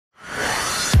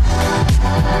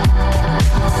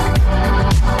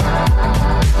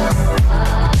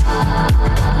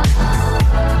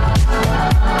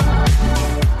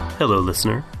Hello,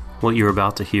 listener. What you're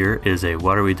about to hear is a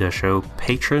Waterui Desho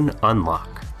Patron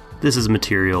Unlock. This is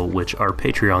material which our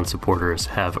Patreon supporters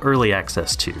have early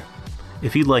access to.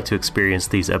 If you'd like to experience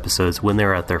these episodes when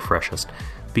they're at their freshest,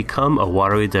 become a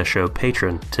Waterui Desho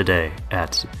patron today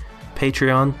at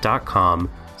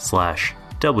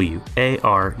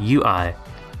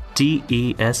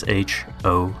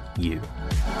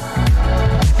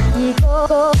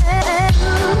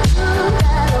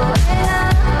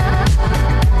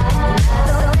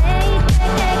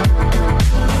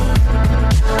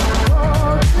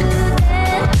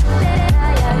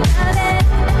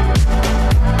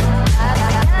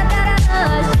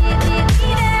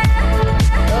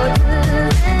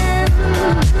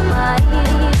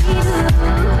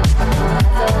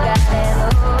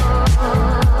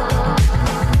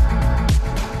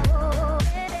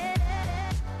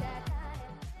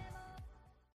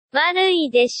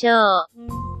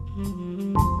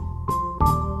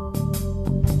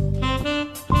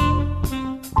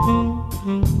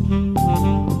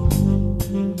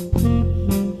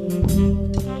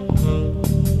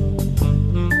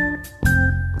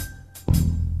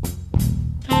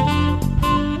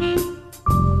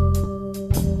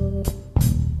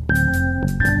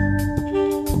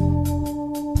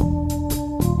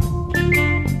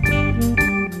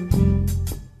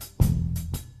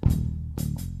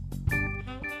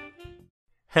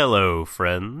Hello,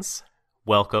 friends.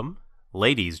 Welcome,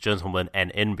 ladies, gentlemen,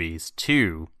 and NBs,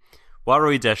 to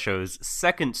Waterui Desho's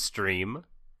second stream.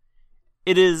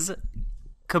 It is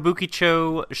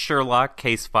Kabukicho Sherlock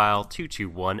Case File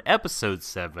 221, Episode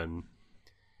 7.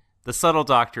 The Subtle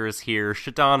Doctor is here.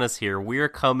 Shadon is here. We are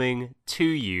coming to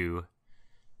you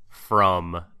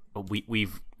from... A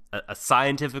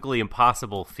scientifically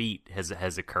impossible feat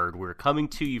has occurred. We're coming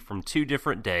to you from 2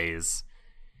 different days.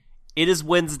 It is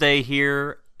Wednesday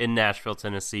here in Nashville,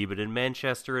 Tennessee, but in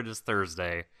Manchester it is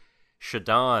Thursday.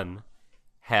 Shadon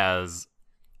has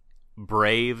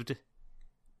braved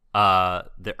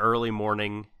the early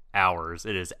morning hours.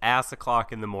 It is ass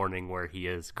o'clock in the morning where he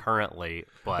is currently,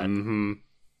 but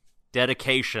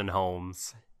dedication,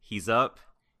 Holmes. He's up,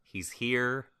 he's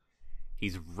here,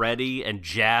 he's ready and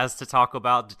jazzed to talk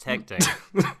about detecting.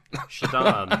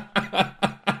 Shadon.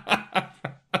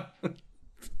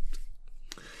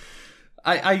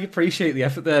 I appreciate the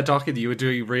effort there, Doc, and you were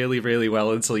doing really, really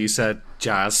well until you said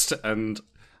jazzed, and,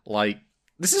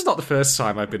 this is not the first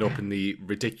time I've been up in the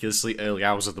ridiculously early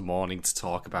hours of the morning to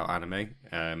talk about anime.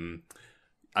 I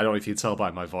don't know if you can tell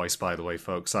by my voice, by the way,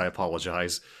 folks, I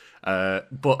apologise.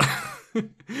 But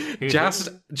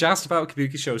jazzed about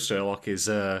Kabukicho Sherlock is,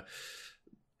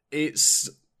 it's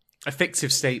a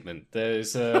fictive statement.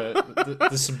 There's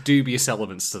some dubious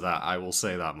elements to that, I will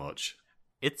say that much.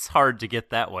 It's hard to get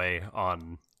that way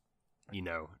on,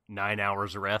 9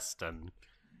 hours of rest and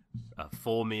a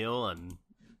full meal and,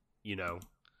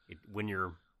 when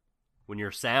you're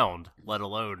sound, let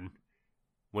alone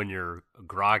when you're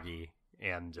groggy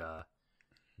and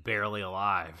barely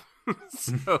alive.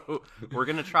 So we're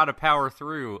going to try to power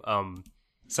through.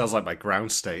 Sounds like my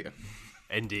ground state.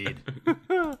 Indeed.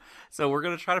 So we're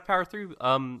going to try to power through.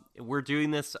 We're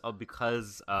doing this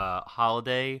because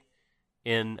holiday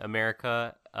in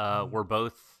America. We're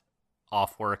both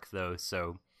off work though,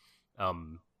 so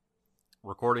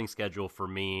recording schedule for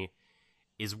me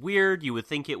is weird. You would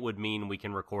think it would mean we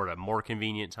can record at more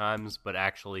convenient times, but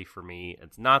actually for me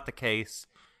it's not the case.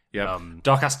 Yeah,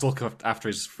 Doc has to look after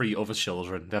his 3 other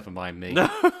children, never mind me.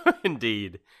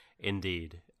 Indeed.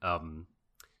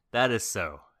 That is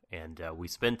so. And we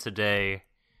spent today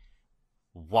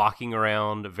walking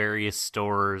around various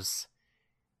stores,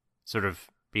 sort of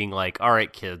being like, all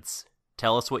right, kids,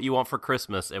 tell us what you want for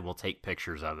Christmas and we'll take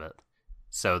pictures of it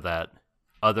so that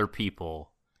other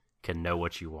people can know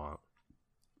what you want.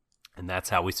 And that's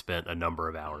how we spent a number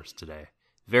of hours today.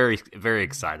 Very, very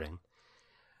exciting.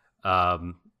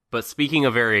 But speaking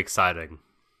of very exciting,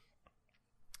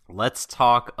 let's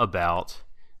talk about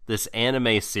this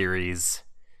anime series.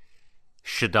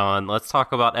 Shadon, let's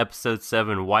talk about episode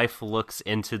 7, Wife Looks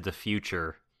into the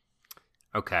Future.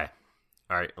 Okay.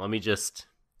 All right, I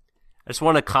just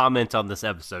want to comment on this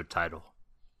episode title.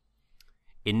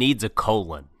 It needs a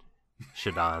colon,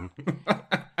 Shadon.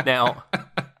 Now,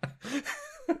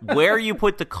 where you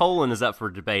put the colon is up for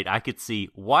debate. I could see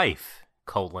wife,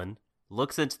 colon,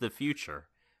 looks into the future.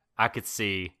 I could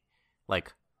see,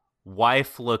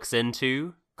 wife looks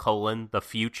into, colon, the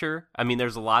future. I mean,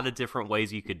 there's a lot of different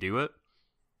ways you could do it.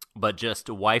 But just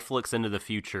wife looks into the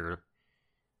future,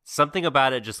 something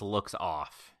about it just looks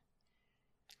off.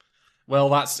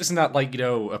 Well, isn't that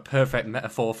a perfect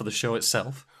metaphor for the show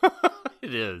itself?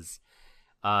 It is.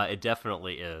 It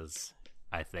definitely is.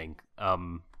 I think.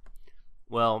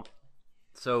 Well,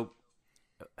 so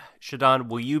Shadon,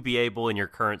 will you be able, in your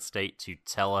current state, to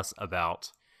tell us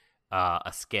about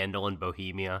A Scandal in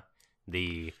Bohemia,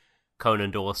 the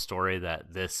Conan Doyle story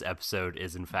that this episode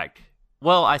is, in fact...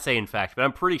 Well, I say in fact, but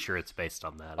I'm pretty sure it's based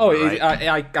on that. Right?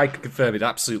 I can confirm it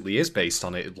absolutely is based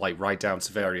on it, like right down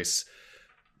to various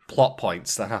plot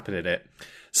points that happen in it.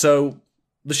 So,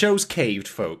 the show's caved,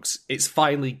 folks. It's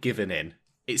finally given in.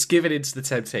 It's given into the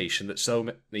temptation that so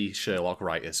many Sherlock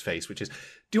writers face, which is,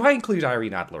 do I include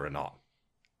Irene Adler or not?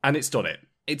 And it's done it.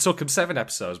 It took them 7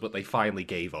 episodes, but they finally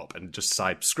gave up and just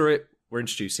decided, screw it, we're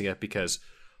introducing her because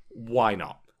why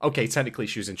not? Okay, technically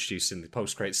she was introduced in the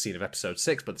post-credits scene of episode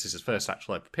 6, but this is his first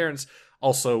actual appearance.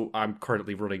 Also, I'm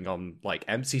currently running on,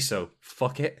 empty, so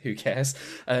fuck it, who cares?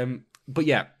 But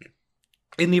yeah,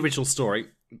 in the original story,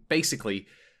 basically,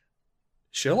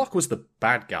 Sherlock was the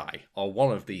bad guy, or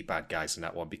one of the bad guys in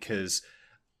that one, because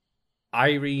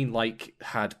Irene,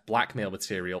 had blackmail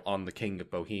material on the King of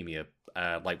Bohemia,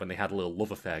 when they had a little love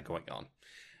affair going on.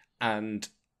 And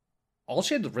all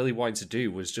she had really wanted to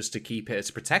do was just to keep it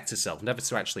to protect herself, never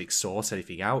to actually extort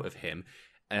anything out of him.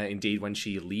 Indeed, when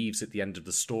she leaves at the end of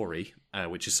the story,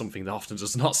 which is something that often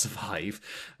does not survive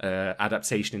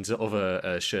adaptation into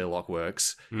other Sherlock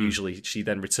works, usually she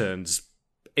then returns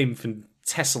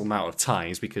infinitesimal amount of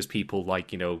times because people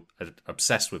are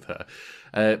obsessed with her.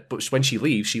 But when she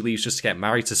leaves just to get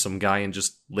married to some guy and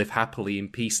just live happily in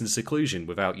peace and seclusion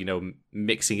without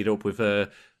mixing it up with the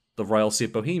royalty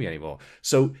of Bohemia anymore.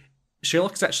 So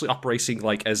Sherlock is actually operating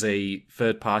as a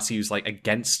third party who's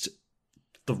against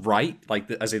the right,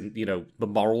 as in the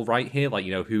moral right here,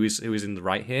 who is in the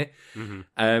right here.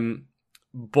 Mm-hmm.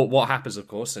 But what happens, of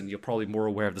course, and you're probably more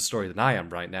aware of the story than I am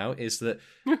right now, is that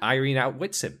Irene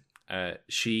outwits him.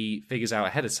 She figures out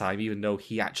ahead of time, even though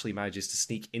he actually manages to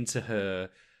sneak into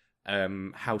her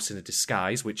house in a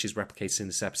disguise, which is replicated in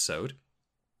this episode.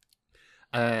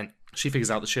 She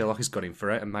figures out that Sherlock has got him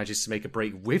for it and manages to make a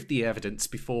break with the evidence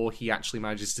before he actually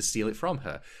manages to steal it from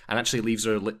her. And actually leaves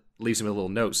him a little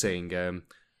note saying,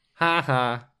 ha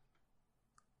ha,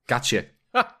 gotcha.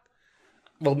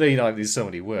 Well, no, there's so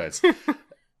many words.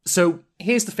 So,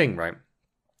 here's the thing, right?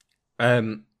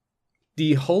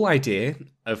 The whole idea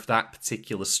of that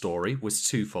particular story was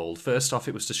twofold. First off,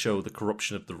 it was to show the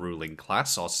corruption of the ruling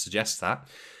class, or to suggest that.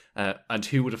 And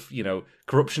who would have,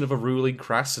 corruption of a ruling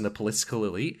class and a political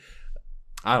elite.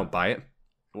 I don't buy it.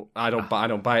 I don't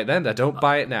buy it then. I don't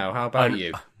buy it now. How about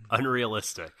you?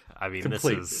 Unrealistic. I mean,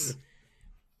 Complete. This is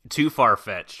too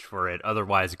far-fetched for it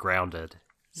otherwise grounded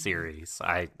series.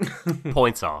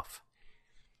 Points off.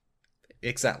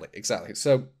 Exactly.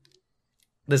 So,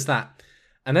 there's that.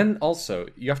 And then also,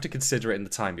 you have to consider it in the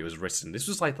time it was written. This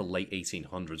was the late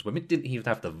 1800s. Women didn't even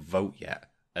have the vote yet,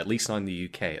 at least not in the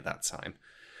UK at that time.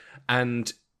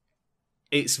 And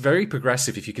it's very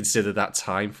progressive if you consider that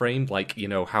time frame,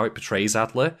 how it portrays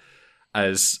Adler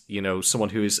as, someone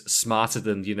who is smarter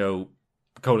than,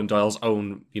 Conan Doyle's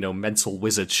own, mental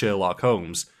wizard Sherlock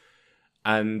Holmes.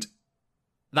 And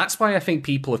that's why I think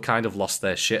people have kind of lost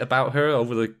their shit about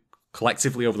her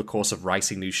collectively over the course of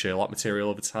writing new Sherlock material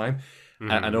over time,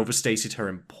 and overstated her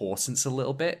importance a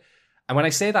little bit. And when I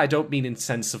say that, I don't mean in the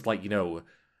sense of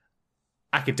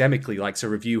academically to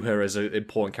review her as an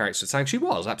important character at the time. She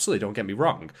was, absolutely, don't get me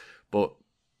wrong. But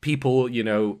people,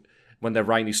 when they're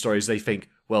writing these stories, they think,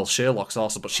 well, Sherlock's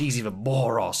awesome, but she's even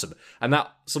more awesome. And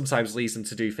that sometimes leads them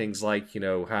to do things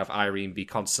have Irene be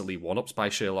constantly one-ups by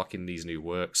Sherlock in these new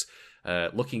works.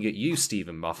 Looking at you,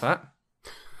 Stephen Moffat.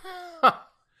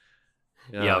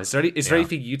 Yeah. Is there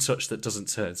anything you touch that doesn't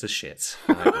turn to shit?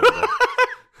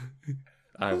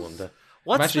 I wonder.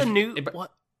 What's the new...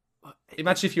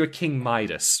 Imagine if you were King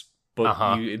Midas,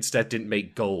 but you instead didn't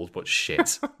make gold, but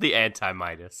shit. The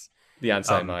anti-Midas. The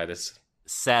anti-Midas.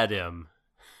 Sad-M.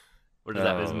 What is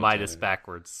that? Is Midas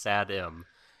backwards? Sad-M.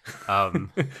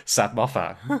 Sad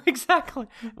Moffat. Exactly.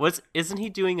 Isn't he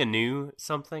doing a new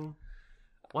something?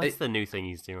 What's the new thing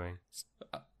he's doing?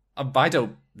 I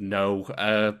don't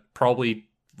know. Probably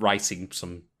writing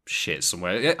some shit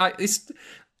somewhere.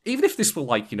 Even if this were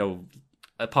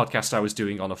a podcast I was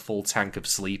doing on a full tank of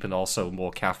sleep and also more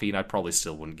caffeine, I probably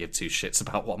still wouldn't give two shits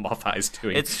about what Moffat is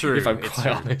doing. It's true. If I'm quite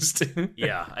honest.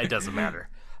 Yeah, it doesn't matter.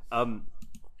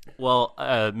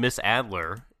 Well, Miss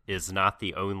Adler is not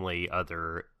the only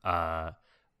other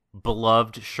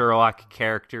beloved Sherlock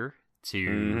character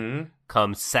to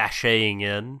come sashaying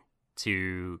in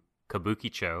to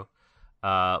Kabukicho.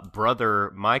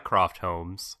 Brother Mycroft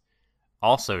Holmes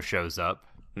also shows up.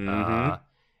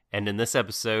 And in this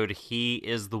episode, he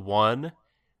is the one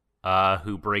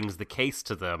who brings the case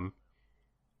to them.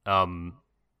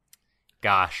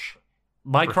 Gosh,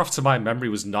 Mycroft, to my memory,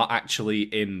 was not actually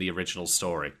in the original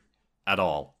story at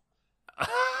all.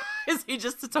 Is he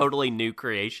just a totally new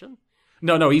creation?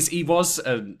 No, he was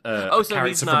a So character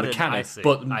he's from not the in. canon, I see.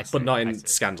 but not I in see.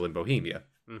 Scandal in Bohemia.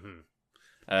 Mm-hmm.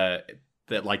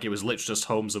 That like it was literally just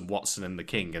Holmes and Watson and the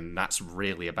King, and that's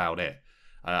really about it.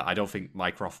 I don't think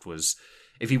Mycroft was.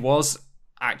 If he was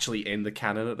actually in the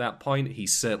canon at that point, he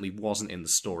certainly wasn't in the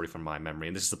story from my memory.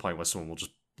 And this is the point where someone will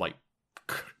just like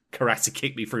karate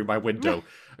kick me through my window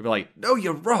and be like, "No,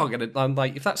 you're wrong." And I'm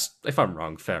like, if I'm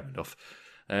wrong, fair enough.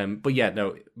 But yeah,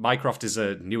 no, Mycroft is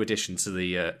a new addition to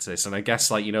the to this, and I guess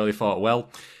like they thought, well,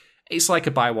 it's like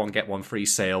a buy one get one free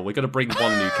sale. We're gonna bring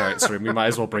one new character in, we might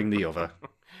as well bring the other.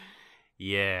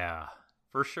 Yeah,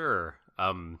 for sure.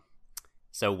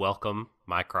 So welcome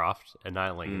Mycroft and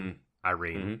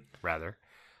Irene, rather.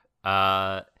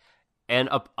 And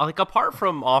like apart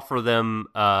from offer them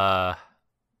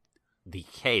the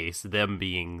case, them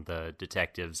being the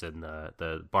detectives and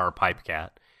the bar pipe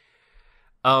cat.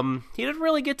 He didn't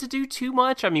really get to do too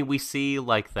much. I mean, we see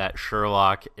like that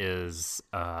Sherlock is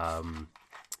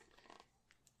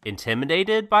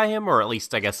intimidated by him, or at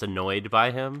least I guess annoyed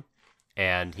by him,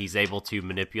 and he's able to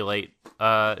manipulate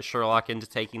Sherlock into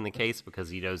taking the case because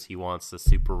he knows he wants the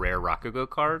super rare Rakugo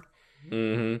card.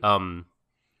 Mm-hmm.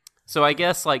 So I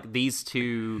guess like these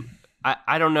two,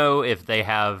 I don't know if they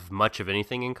have much of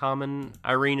anything in common,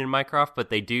 Irene and Mycroft,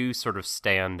 but they do sort of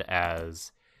stand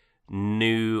as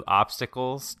new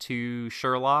obstacles to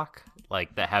Sherlock,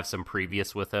 like that have some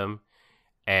previous with him,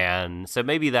 and so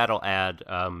maybe that'll add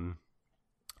I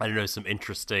don't know, some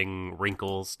interesting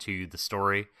wrinkles to the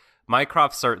story.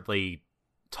 Mycroft certainly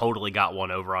totally got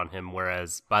one over on him,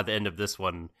 whereas by the end of this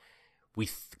one we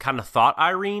kind of thought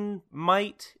Irene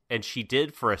might, and she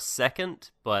did for a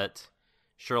second, but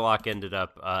Sherlock ended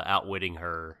up outwitting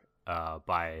her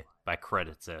by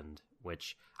credits end,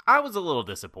 which I was a little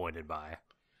disappointed by.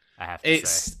 I have to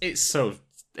say.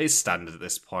 It's standard at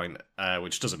this point,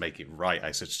 which doesn't make it right,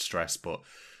 I should stress, but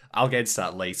I'll get into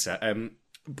that later.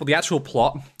 But the actual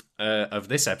plot of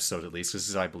this episode, at least, because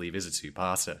this I believe is a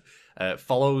two-parter,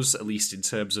 follows, at least in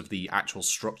terms of the actual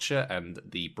structure and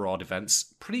the broad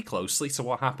events, pretty closely to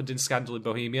what happened in Scandal in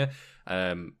Bohemia.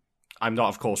 I'm not,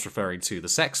 of course, referring to the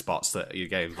sex spots that you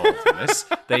get involved in this.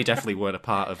 They definitely weren't a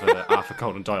part of Arthur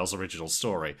Conan Doyle's original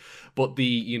story. But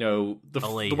the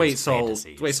way it's all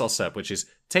set up, which is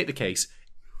take the case,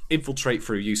 infiltrate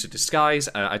through use of disguise.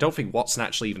 I don't think Watson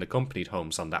actually even accompanied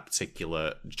Holmes on that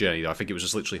particular journey, though. I think it was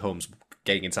just literally Holmes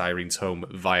getting into Irene's home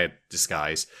via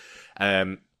disguise.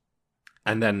 And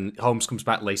then Holmes comes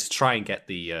back later to try and get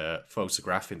the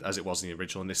photograph, as it was in the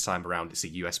original, and this time around it's a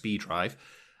USB drive.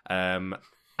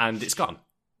 And it's gone.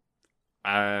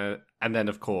 And then,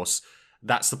 of course,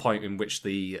 that's the point in which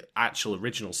the actual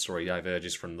original story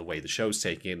diverges from the way the show's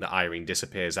taking it, that Irene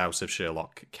disappears out of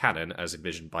Sherlock canon, as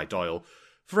envisioned by Doyle,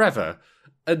 forever,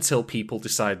 until people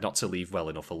decide not to leave well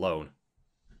enough alone.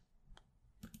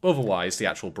 Otherwise, the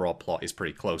actual broad plot is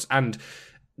pretty close. And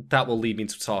that will lead me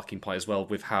into a talking point as well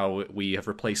with how we have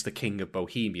replaced the King of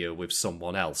Bohemia with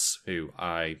someone else who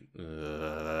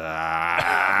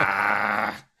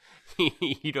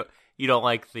you don't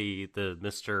like the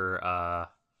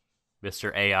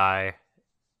Mr. AI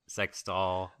sex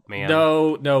doll man?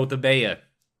 No, the mayor.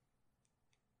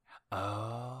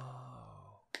 Oh,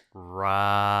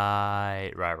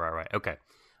 right. Okay.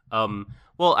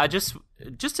 Well, I just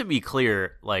to be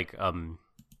clear, like,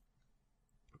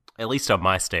 at least on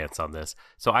my stance on this,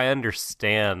 so I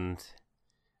understand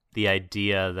the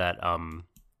idea that,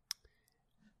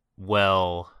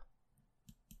 well,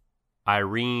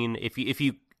 Irene, if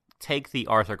you take the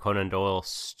Arthur Conan Doyle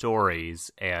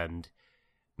stories and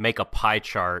make a pie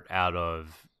chart out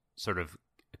of sort of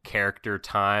character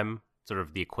time, sort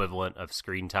of the equivalent of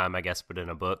screen time, I guess, but in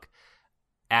a book,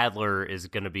 Adler is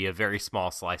going to be a very small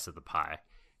slice of the pie.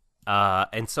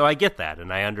 And so I get that,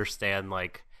 and I understand,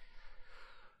 like,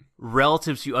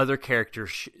 relative to other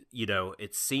characters,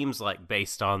 it seems like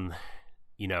based on,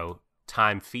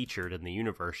 time featured in the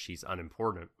universe, she's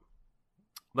unimportant.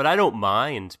 But I don't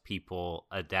mind people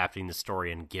adapting the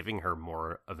story and giving her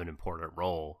more of an important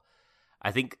role.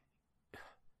 I think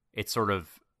it's sort of,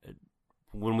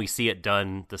 when we see it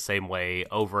done the same way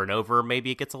over and over,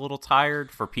 maybe it gets a little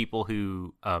tired for people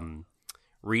who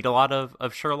read a lot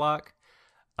of Sherlock.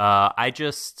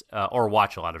 Or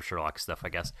watch a lot of Sherlock stuff, I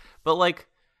guess. But, like,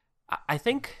 I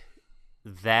think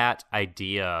that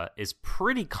idea is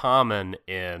pretty common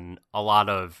in a lot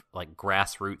of, like,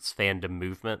 grassroots fandom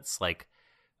movements. Like,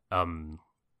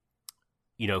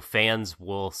 fans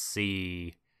will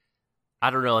see, I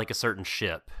don't know, like a certain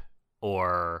ship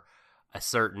or a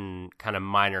certain kind of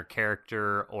minor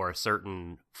character or a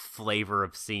certain flavor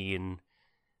of scene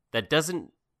that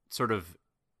doesn't sort of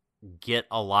get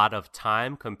a lot of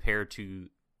time compared to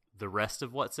the rest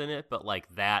of what's in it, but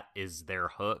like that is their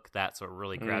hook. That's what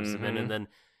really grabs them in, and then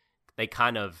they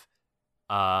kind of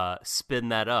spin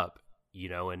that up, you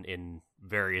know, in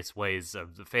various ways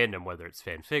of the fandom, whether it's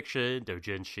fan fiction,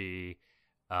 doujinshi,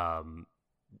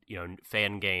 you know,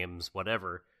 fan games,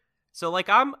 whatever. So like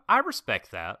I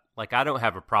respect that. Like I don't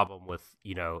have a problem with,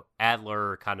 you know,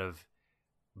 Adler kind of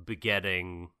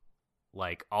begetting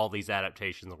like all these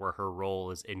adaptations where her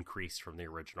role is increased from the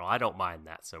original. I don't mind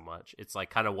that so much. It's like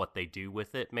kind of what they do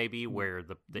with it, maybe, where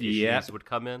the issues would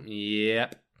come in.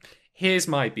 Yep. Here's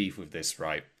my beef with this,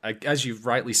 right? As you've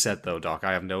rightly said, though, Doc,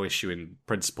 I have no issue in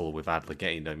principle with Adler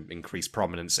getting increased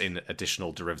prominence in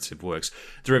additional derivative works.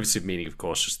 Derivative meaning, of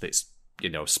course, just that it's, you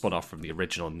know, spun off from the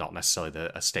original, not necessarily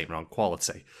a statement on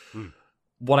quality.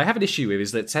 What I have an issue with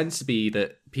is that it tends to be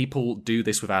that people do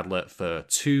this with Adler for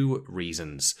two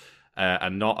reasons,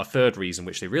 and not a third reason,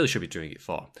 which they really should be doing it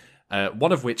for.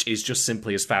 One of which is just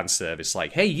simply as fan service,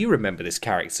 like, hey, you remember this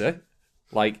character?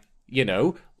 Like, you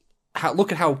know,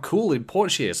 look at how cool and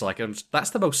important she is. Like, and that's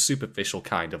the most superficial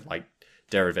kind of, like,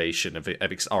 derivation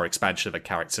or expansion of a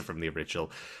character from the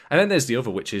original. And then there's the other,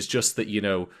 which is just that, you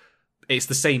know, it's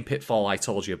the same pitfall I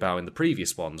told you about in the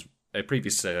previous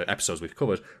episodes we've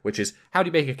covered, which is, how do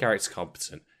you make a character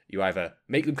competent? You either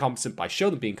make them competent by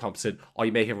showing them being competent, or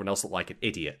you make everyone else look like an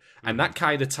idiot. And that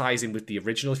kind of ties in with the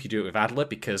original if you do it with Adler,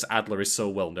 because Adler is so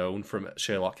well known from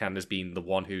Sherlock and as being the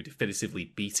one who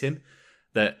definitively beat him,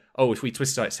 that, oh, if we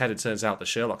twist out its head, it turns out that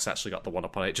Sherlock's actually got the one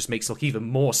up on it. It just makes it look even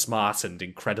more smart and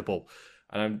incredible.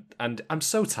 And I'm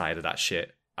so tired of that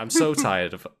shit. I'm so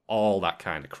tired of all that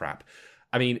kind of crap.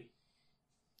 I mean,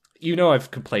 you know,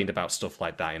 I've complained about stuff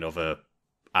like that in other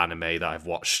anime that I've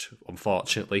watched,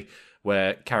 unfortunately,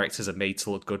 where characters are made to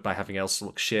look good by having else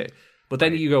look shit. But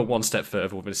then you go one step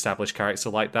further with an established character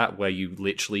like that, where you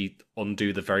literally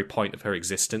undo the very point of her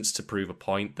existence to prove a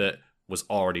point that was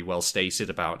already well stated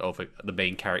about the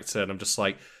main character. And I'm just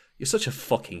like, you're such a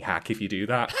fucking hack if you do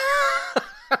that.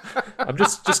 I'm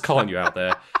just calling you out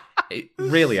there. I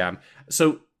really am.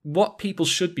 So what people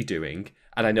should be doing,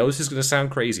 and I know this is going to sound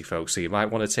crazy, folks, so you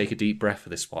might want to take a deep breath for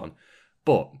this one,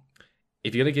 but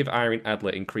if you're going to give Irene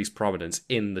Adler increased prominence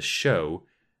in the show,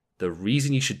 the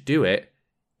reason you should do it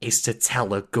is to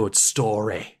tell a good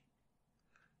story.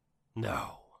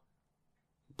 No.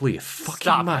 Blew your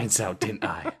fucking minds out, didn't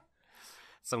I?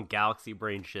 Some galaxy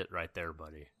brain shit right there,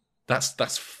 buddy.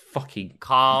 That's fucking...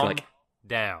 Calm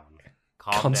down.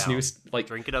 Calm continuous, down. Like,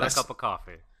 drink another cup of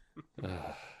coffee. Oh,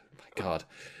 my God.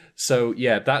 So,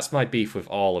 yeah, that's my beef with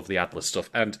all of the Adler stuff.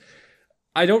 And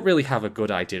I don't really have a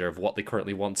good idea of what they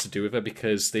currently want to do with it,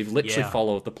 because they've literally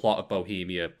followed the plot of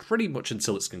Bohemia pretty much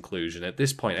until its conclusion. At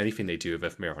this point, anything they do with her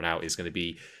from here on out is going to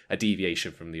be a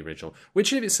deviation from the original,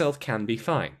 which in itself can be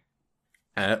fine.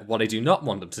 What I do not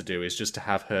want them to do is just to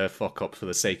have her fuck up for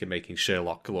the sake of making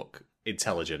Sherlock look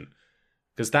intelligent,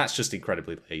 because that's just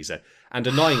incredibly lazy. And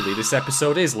annoyingly, this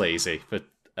episode is lazy for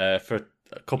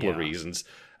a couple of reasons,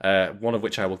 one of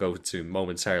which I will go to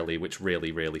momentarily, which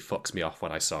really, really fucks me off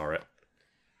when I saw it.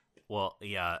 Well,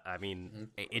 yeah, I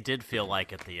mean, it did feel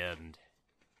like at the end,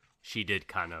 she did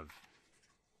kind of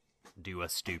do a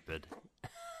stupid,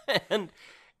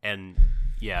 and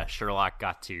yeah, Sherlock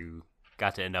got to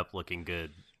end up looking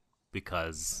good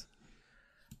because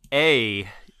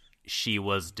she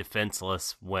was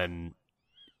defenseless when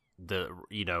the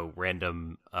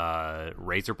random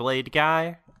razor blade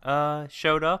guy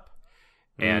showed up,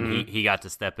 and he got to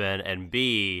step in, and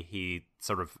B, he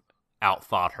sort of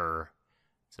outthought her.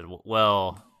 Said,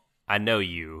 well, I know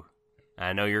you.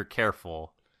 I know you're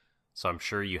careful, so I'm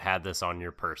sure you had this on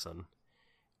your person.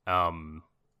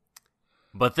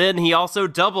 But then he also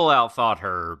double outthought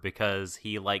her because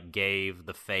he gave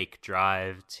the fake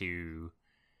drive to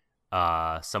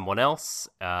someone else,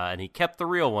 and he kept the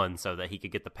real one so that he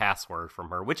could get the password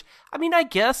from her. Which, I mean, I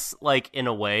guess in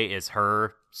a way is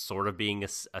her sort of being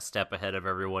a step ahead of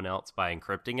everyone else by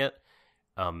encrypting it.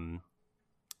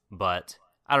 But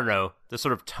I don't know, the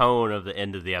sort of tone of the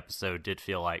end of the episode did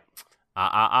feel like,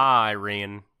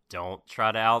 Irene, don't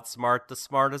try to outsmart the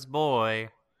smartest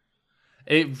boy.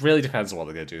 It really depends on what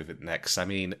they're going to do with it next. I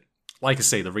mean, like I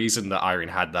say, the reason that Irene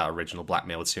had that original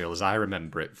blackmail material, as I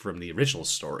remember it from the original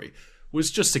story,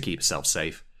 was just to keep herself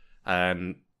safe.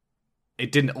 It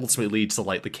didn't ultimately lead to,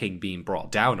 the king being brought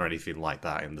down or anything like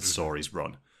that in the story's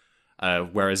run.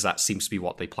 Whereas that seems to be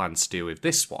what they plan to do with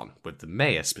this one, with the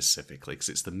mayor specifically, because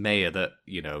it's the mayor that,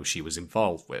 she was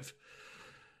involved with.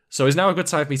 So is now a good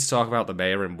time for me to talk about the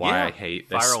mayor and why I hate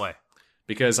this? Fire away.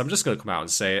 Because I'm just going to come out and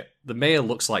say it. The mayor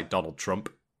looks like Donald Trump.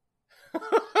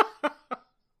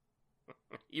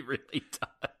 He really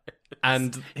does.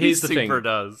 And here's the thing. He super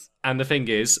does. And the thing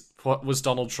is, what was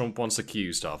Donald Trump once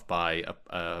accused of by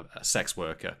a sex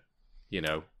worker? You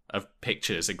know, of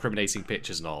pictures, incriminating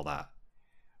pictures and all that.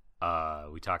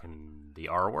 We talking the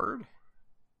R word?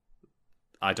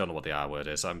 I don't know what the R word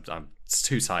is. I'm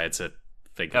too tired to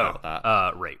think about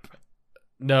that. Rape.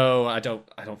 No, I don't.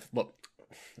 Look,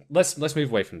 let's move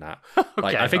away from that.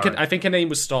 Like, Okay, I think her name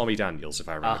was Stormy Daniels, if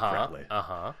I remember correctly.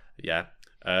 Yeah.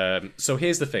 So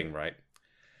here's the thing, right?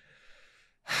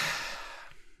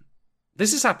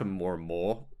 This has happened more and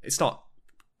more. It's not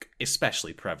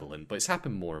especially prevalent, but it's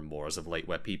happened more and more as of late,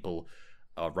 where people,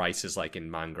 writers like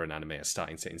in manga and anime, are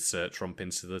starting to insert Trump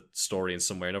into the story in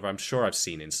some way or another. I'm sure I've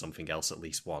seen in something else at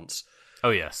least once.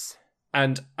 Oh, yes.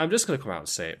 And I'm just going to come out and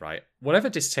say it, right? Whatever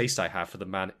distaste I have for the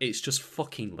man, it's just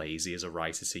fucking lazy as a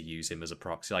writer to use him as a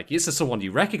proxy. Like, this is someone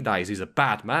you recognize who's a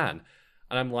bad man.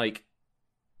 And I'm like,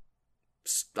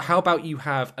 how about you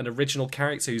have an original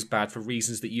character who's bad for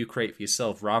reasons that you create for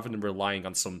yourself, rather than relying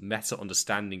on some meta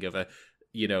understanding of a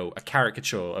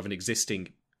caricature of an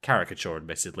existing caricature,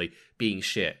 admittedly, being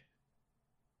shit.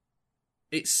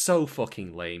 It's so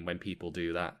fucking lame when people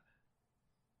do that.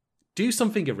 Do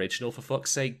something original, for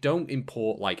fuck's sake. Don't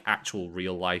import, like, actual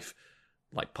real life,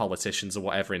 like, politicians or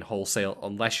whatever in wholesale,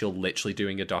 unless you're literally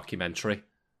doing a documentary.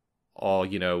 Or,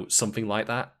 something like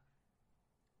that.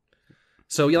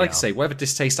 So, like I say, whatever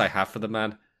distaste I have for the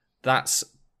man, that's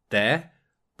there.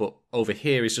 But over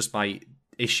here is just my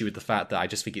issue with the fact that I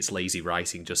just think it's lazy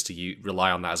writing just to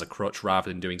rely on that as a crutch rather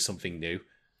than doing something new.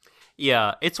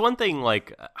 Yeah, it's one thing,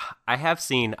 like, I have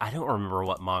seen, I don't remember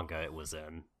what manga it was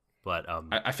in, but...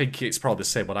 I think it's probably the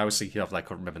same one I was thinking of that I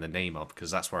couldn't remember the name of,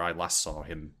 because that's where I last saw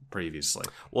him previously.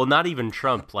 Well, not even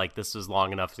Trump. Like, this was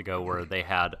long enough ago where they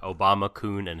had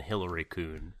Obama-kun and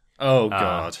Hillary-kun. Oh,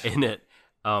 God. In it.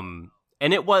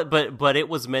 And it was, but it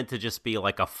was meant to just be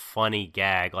like a funny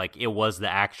gag, like it was the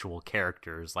actual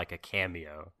characters, like a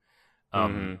cameo.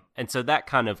 And so that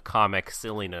kind of comic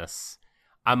silliness,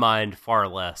 I mind far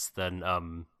less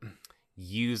than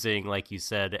using, like you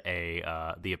said,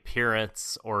 the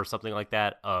appearance or something like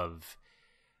that of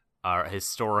a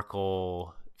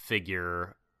historical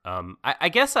figure. I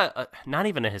guess not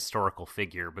even a historical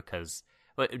figure,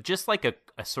 but just like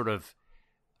a sort of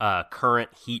current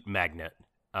heat magnet.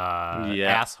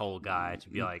 Asshole guy to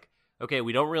be like, okay,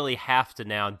 we don't really have to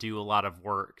now do a lot of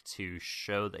work to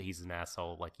show that he's an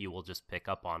asshole. Like, you will just pick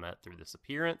up on it through this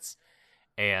appearance.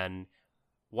 And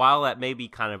while that may be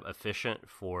kind of efficient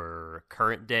for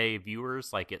current day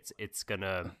viewers, like it's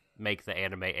gonna make the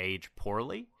anime age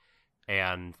poorly.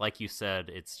 And like you said,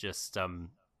 it's just a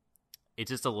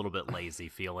little bit lazy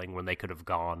feeling when they could have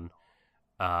gone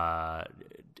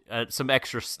some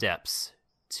extra steps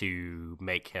to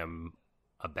make him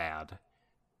a bad,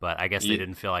 but I guess they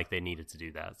didn't feel like they needed to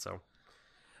do that. So,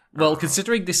 well,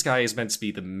 considering this guy is meant to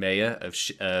be the mayor of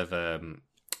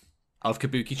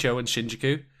Kabukicho and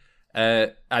Shinjuku,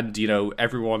 and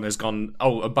everyone has gone.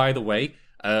 Oh, and by the way,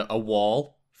 a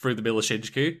wall through the middle of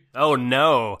Shinjuku. Oh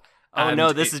no! Oh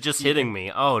no! This is just hitting me.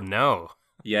 Oh no!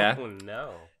 Yeah. Oh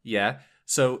no! Yeah.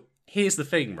 So here's the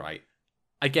thing, right?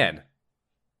 Again,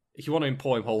 if you want to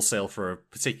employ him wholesale for a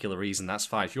particular reason, that's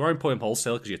fine. If you want to employ him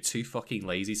wholesale because you're too fucking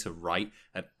lazy to write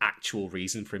an actual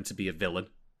reason for him to be a villain,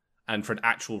 and for an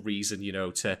actual reason,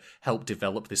 to help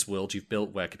develop this world you've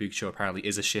built where Kabukicho apparently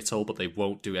is a shithole, but they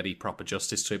won't do any proper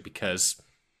justice to it because,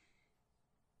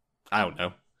 I don't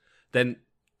know, then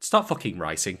stop fucking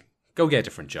writing. Go get a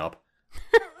different job.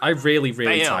 I really,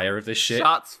 really tire of this shit.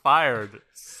 Shots fired.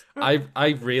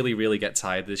 I really, really get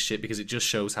tired of this shit because it just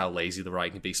shows how lazy the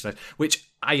writing can be. Which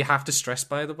I have to stress,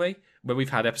 by the way, when we've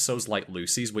had episodes like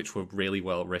Lucy's, which were really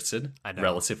well written,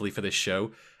 relatively for this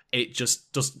show, it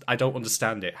just doesn't. I don't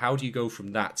understand it. How do you go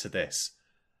from that to this?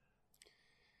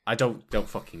 I don't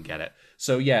fucking get it.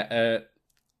 So yeah,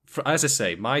 as I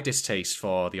say, my distaste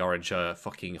for the orange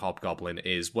fucking hobgoblin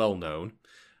is well known,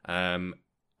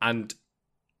 and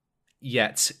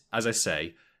yet, as I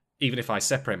say, even if I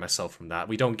separate myself from that,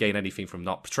 we don't gain anything from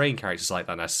not portraying characters like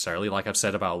that necessarily, like I've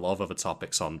said about a lot of other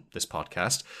topics on this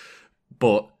podcast.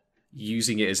 But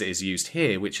using it as it is used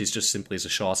here, which is just simply as a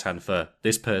shorthand for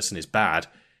this person is bad,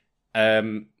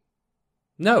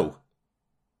 no.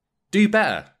 Do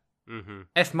better. Mm-hmm.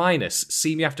 F-,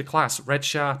 see me after class, red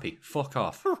Sharpie, fuck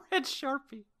off. Red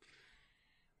Sharpie.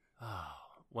 Oh,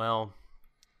 well.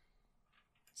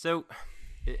 So,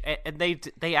 and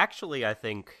they actually, I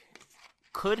think,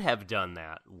 could have done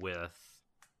that with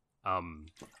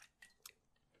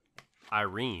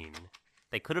Irene.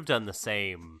 They could have done the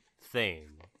same thing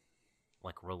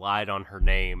like relied on her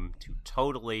name to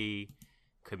totally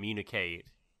communicate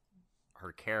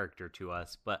her character to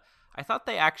us, but I thought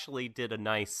they actually did a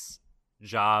nice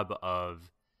job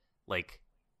of like,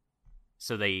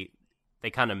 so they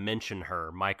kind of mention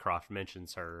her, Mycroft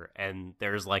mentions her, and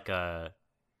there's like a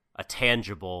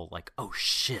tangible like, oh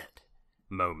shit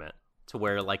moment, to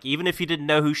where like even if you didn't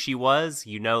know who she was,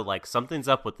 you know like something's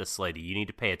up with this lady, you need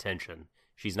to pay attention.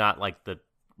 She's not like the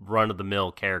run of the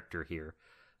mill character here.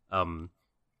 And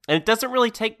it doesn't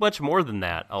really take much more than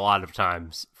that a lot of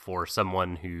times for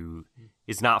someone who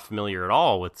is not familiar at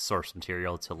all with source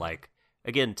material to like,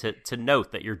 again, to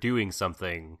note that you're doing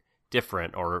something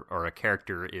different or a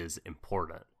character is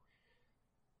important.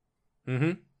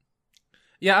 Mm-hmm.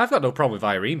 Yeah, I've got no problem with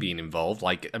Irene being involved.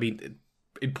 Like, I mean,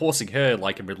 importing her,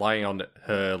 like, and relying on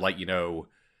her, like, you know,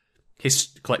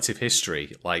 collective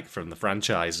history, like, from the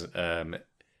franchise,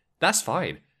 that's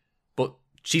fine. But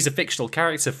she's a fictional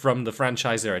character from the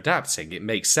franchise they're adapting. It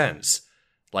makes sense.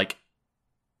 Like,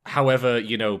 however,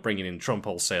 you know, bringing in Trump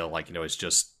wholesale, like, you know, it's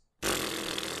just...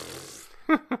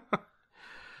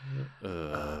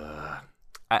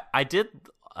 I did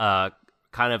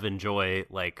kind of enjoy,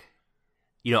 like,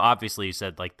 you know, obviously you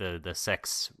said, like, the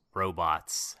sex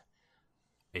robots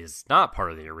is not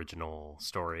part of the original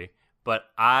story, but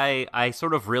I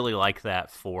sort of really like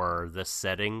that for the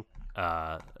setting,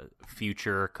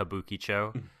 future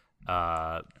Kabukicho.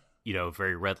 You know,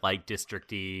 very red light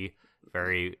district-y,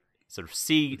 very sort of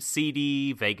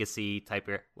seedy, Vegas-y type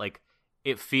of, like,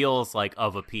 it feels like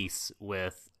of a piece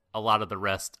with a lot of the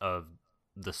rest of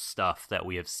the stuff that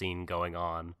we have seen going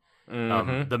on.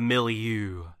 The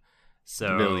milieu.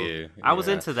 So milieu, I was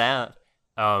into that.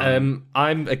 I'm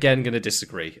again going to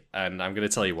disagree, and I'm going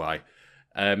to tell you why.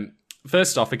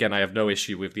 First off, again, I have no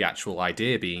issue with the actual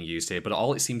idea being used here, but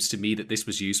all it seems to me that this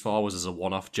was used for was as a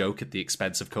one-off joke at the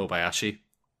expense of Kobayashi.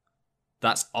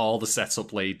 That's all the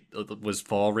setup was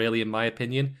for, really, in my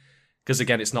opinion. Because,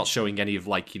 again, it's not showing any of,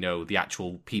 like, you know, the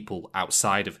actual people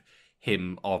outside of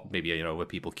him, or maybe, you know, with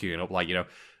people queuing up. Like, you know,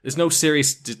 there's no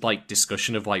serious, like,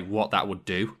 discussion of, like, what that would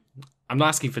do. I'm not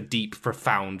asking for deep,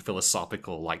 profound,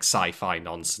 philosophical, like, sci-fi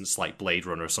nonsense, like Blade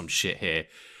Runner or some shit here.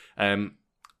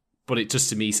 But it just,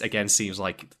 to me, again, seems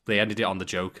like they ended it on the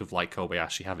joke of, like,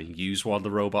 Kobayashi having used one of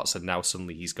the robots, and now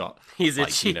suddenly he's like,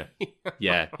 itchy. You know,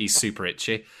 yeah, he's super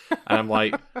itchy. And I'm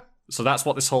like, so that's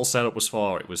what this whole setup was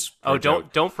for. It was for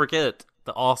don't forget,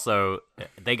 also,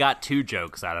 they got two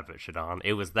jokes out of it, Shadon.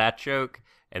 It was that joke,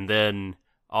 and then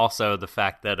also the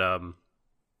fact that,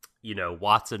 you know,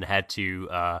 Watson had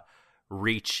to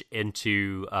reach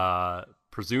into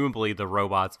presumably the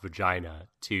robot's vagina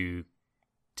to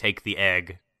take the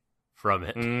egg from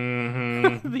it.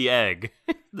 Mm-hmm. The egg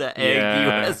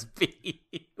USB.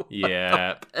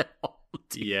 Yeah.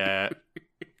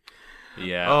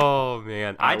 Oh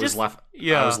man, I was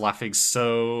laughing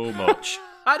so much.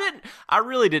 I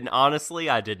really didn't. Honestly,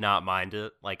 I did not mind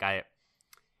it. Like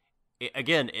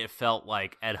it felt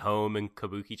like at home in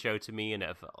Kabukicho to me, and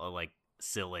it felt like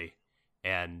silly.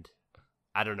 And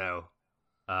I don't know.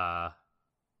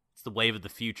 It's the wave of the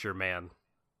future, man.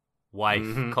 Wife,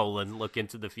 look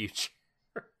into the future.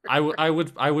 I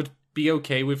would be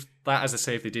okay with that, as I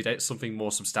say, if they did something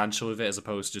more substantial with it, as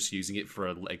opposed to just using it for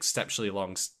an exceptionally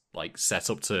long, like,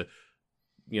 setup to,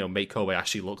 you know, make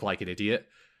Kobayashi look like an idiot.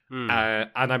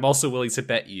 And I'm also willing to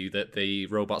bet you that the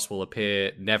robots will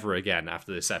appear never again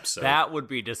after this episode. That would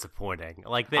be disappointing.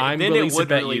 Like, then it would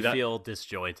really feel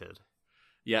disjointed.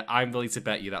 Yeah, I'm willing to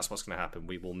bet you that's what's going to happen.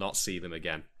 We will not see them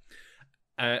again.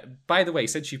 By the way,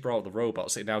 since you brought up the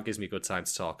robots, it now gives me a good time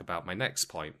to talk about my next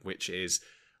point, which is,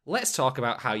 let's talk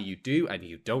about how you do and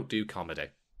you don't do comedy.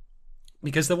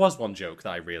 Because there was one joke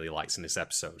that I really liked in this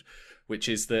episode, which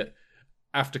is that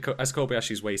as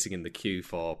Kobayashi's waiting in the queue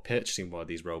for purchasing one of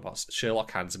these robots, Sherlock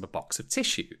hands him a box of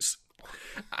tissues.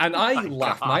 And I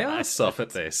laughed my ass off at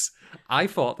this. I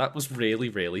thought that was really,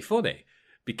 really funny.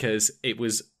 Because it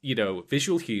was, you know,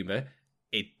 visual humor.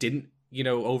 It didn't, you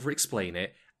know, over-explain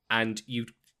it. And you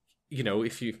know,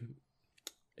 if you're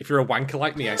a wanker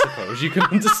like me, I suppose, you can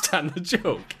understand the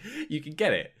joke. You can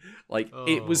get it. Like,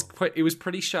 it was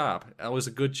pretty sharp. That was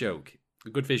a good joke. A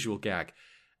good visual gag.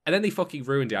 And then they fucking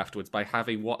ruined it afterwards by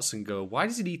having Watson go, why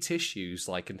does he need tissues?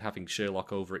 Like, and having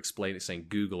Sherlock over-explain it, saying,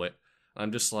 Google it.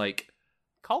 I'm just like...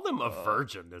 Call them a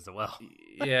virgin as well.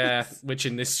 Yeah, which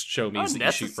in this show means that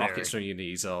you shoot rockets from your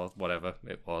knees or whatever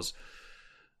it was.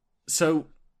 So,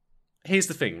 here's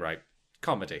the thing, right?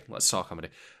 Comedy. Let's talk comedy.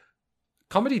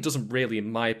 Comedy doesn't really,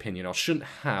 in my opinion, or shouldn't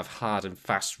have hard and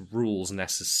fast rules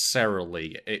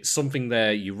necessarily. It's something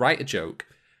there, you write a joke,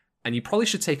 and you probably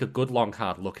should take a good long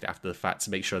hard look at it after the fact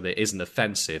to make sure that it isn't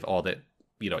offensive or that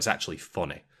it's actually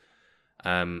funny.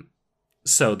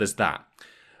 So there's that.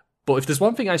 But if there's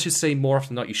one thing I should say more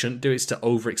often than not you shouldn't do, it's to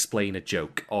over-explain a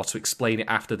joke, or to explain it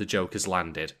after the joke has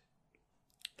landed.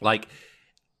 Like,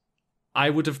 I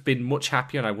would have been much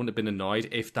happier and I wouldn't have been annoyed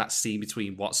if that scene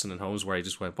between Watson and Holmes where he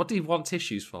just went, "What do you want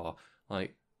tissues for?"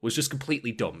 Like, was just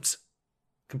completely dumped.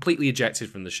 Completely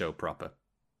ejected from the show proper.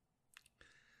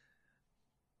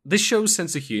 This show's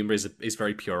sense of humour is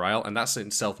very puerile, and that's in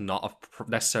itself not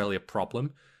necessarily a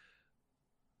problem.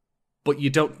 But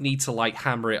you don't need to, like,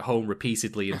 hammer it home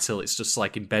repeatedly until it's just,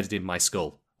 like, embedded in my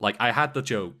skull. Like, I had the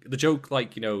joke. The joke,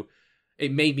 like,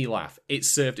 it made me laugh. It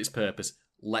served its purpose.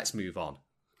 Let's move on.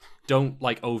 Don't,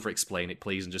 like, over-explain it,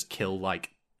 please, and just kill,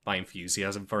 like, my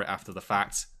enthusiasm for it after the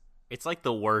fact. It's, like,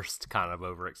 the worst kind of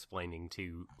over-explaining,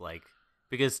 too, like...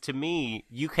 Because to me,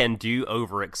 you can do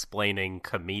over-explaining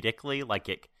comedically,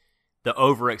 like, the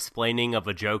over-explaining of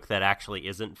a joke that actually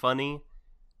isn't funny...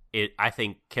 I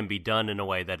think, can be done in a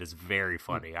way that is very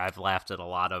funny. I've laughed at a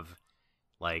lot of,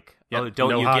 like, yeah, oh,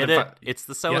 don't you get it? It's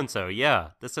the so-and-so, yeah.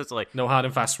 This is like... No hard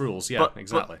and fast rules, yeah,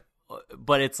 exactly.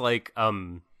 But it's like,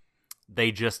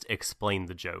 they just explained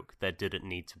the joke that didn't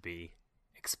need to be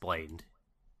explained.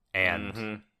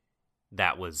 And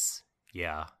that was,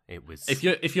 yeah, it was... If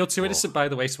you're too innocent, by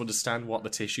the way, to understand what the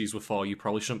tissues were for, you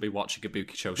probably shouldn't be watching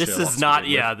Kabukicho. This is not,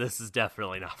 this is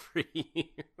definitely not for you.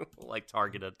 Like,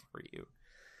 targeted for you.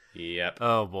 Yep.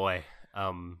 Oh boy.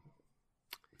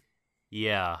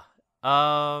 Yeah.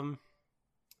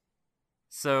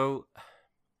 So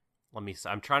let me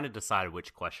I'm trying to decide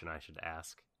which question I should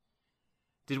ask.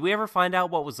 Did we ever find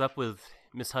out what was up with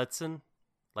Miss Hudson?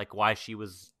 Like why she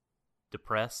was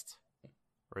depressed?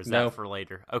 Or is that for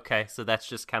later? Okay, so that's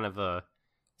just kind of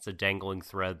it's a dangling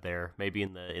thread there, maybe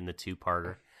in the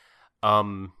two-parter.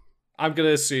 I'm gonna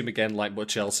assume again, like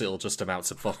much else, it'll just amount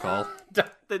to fuck all.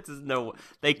 This is no,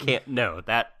 they can't. No,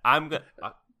 that I'm gonna.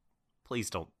 Please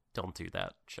don't do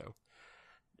that show.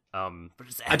 But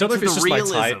just I don't know if it's just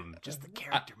realism, my type. Just the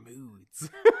character moods.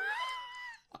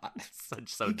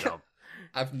 So dumb.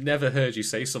 I've never heard you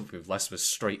say something with less of a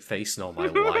straight face in all my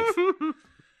life.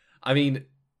 I mean,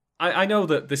 I know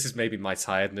that this is maybe my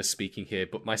tiredness speaking here,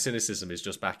 but my cynicism is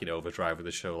just back in overdrive with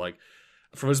the show. Like.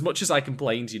 From as much as I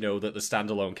complained, that the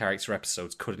standalone character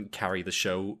episodes couldn't carry the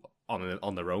show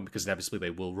on their own because inevitably they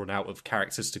will run out of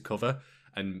characters to cover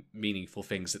and meaningful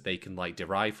things that they can like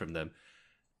derive from them.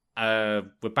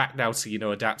 We're back now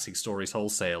to adapting stories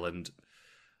wholesale, and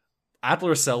Adler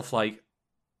herself, like,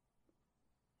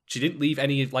 she didn't leave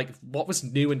any like what was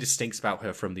new and distinct about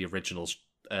her from the original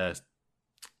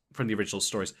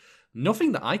stories.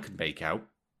 Nothing that I could make out.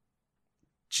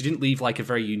 She didn't leave, like, a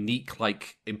very unique,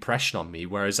 like, impression on me,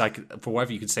 whereas, for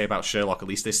whatever you can say about Sherlock, at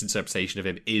least this interpretation of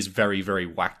him is very, very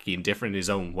wacky and different in his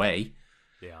own way.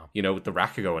 Yeah. With the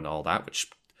Rakugo and all that,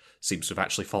 which seems to have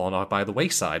actually fallen off by the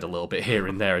wayside a little bit here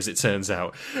and there, as it turns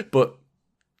out. But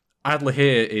Adler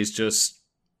here is just...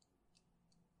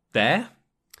 there?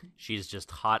 She's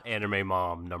just hot anime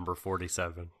mom, number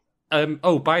 47.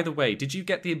 Oh, by the way, did you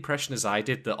get the impression, as I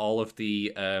did, that all of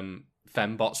the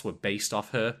fembots were based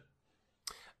off her?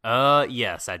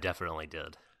 Yes, I definitely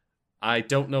did. I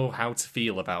don't know how to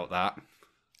feel about that.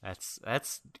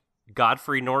 That's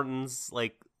Godfrey Norton's,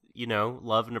 like,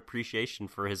 love and appreciation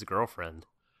for his girlfriend.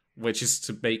 Which is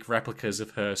to make replicas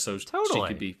of her so she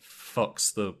can be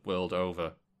fucks the world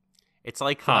over. It's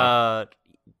like, guys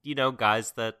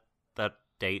that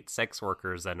date sex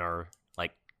workers and are,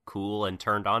 like, cool and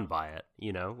turned on by it,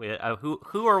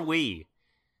 Who are we?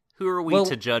 Who are we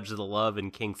to judge the love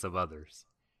and kinks of others?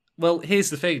 Well, here's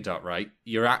the thing, Dot, right?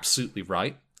 You're absolutely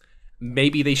right.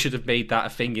 Maybe they should have made that a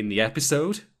thing in the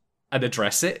episode and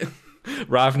address it,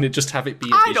 rather than just have it be a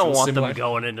visual I don't want symbol. them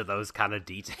going into those kind of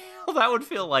details. That would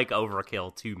feel like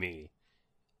overkill to me.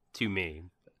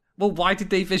 Well, why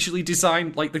did they visually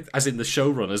design, like, as in the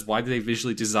showrunners, why did they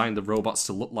visually design the robots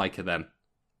to look like her then?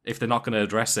 If they're not going to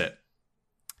address it?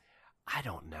 I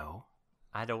don't know.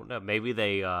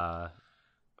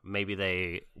 Maybe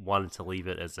they wanted to leave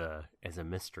it as a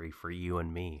mystery for you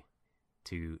and me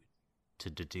to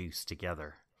deduce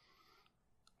together.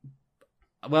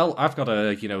 Well, I've got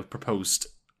a, proposed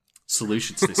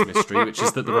solution to this mystery, which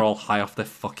is that they're all high off their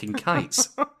fucking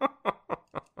kites.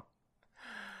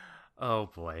 Oh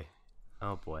boy.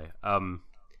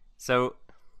 So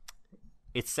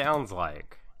it sounds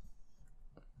like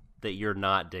that you're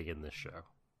not digging this show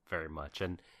very much,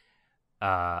 and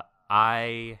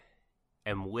I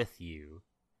am with you,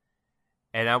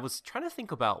 and I was trying to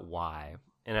think about why,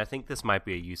 and I think this might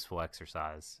be a useful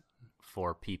exercise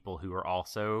for people who are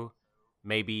also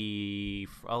maybe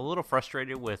a little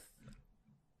frustrated with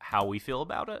how we feel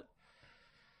about it.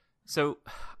 So,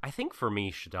 I think for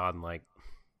me, Shadon, like,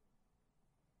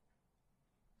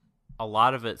 a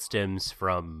lot of it stems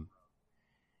from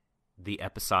the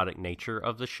episodic nature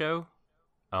of the show.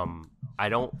 I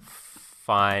don't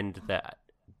find that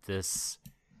this...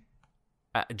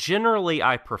 generally,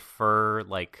 I prefer,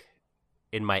 like,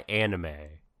 in my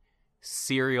anime,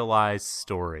 serialized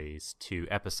stories to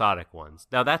episodic ones.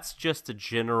 Now, that's just a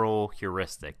general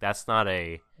heuristic. That's not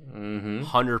a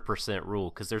 100%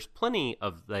 rule, because there's plenty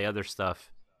of the other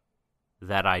stuff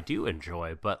that I do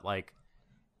enjoy, but, like,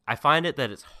 I find it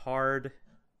that it's hard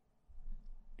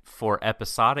for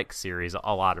episodic series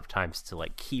a lot of times to,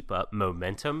 like, keep up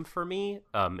momentum for me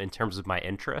in terms of my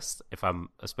interest, if I'm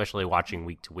especially watching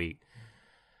week to week.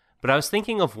 But I was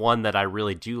thinking of one that I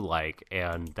really do like,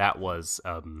 and that was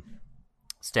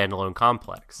Standalone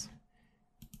Complex.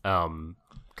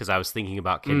 Because I was thinking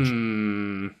about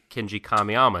Kenji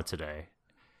Kamiyama today.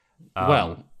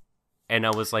 And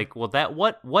I was like, well, that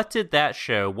what did that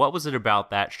show? What was it about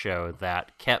that show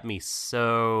that kept me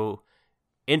so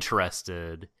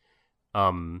interested,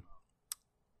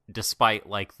 despite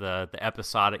like the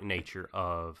episodic nature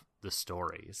of the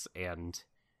stories? And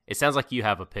it sounds like you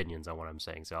have opinions on what I'm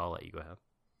saying, so I'll let you go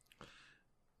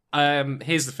ahead.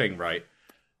 Here's the thing, right?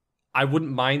 I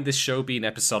wouldn't mind this show being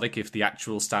episodic if the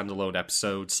actual standalone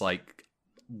episodes like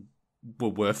were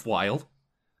worthwhile.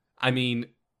 I mean,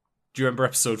 do you remember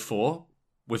episode 4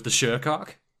 with the Shirk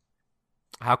arc?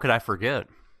 How could I forget?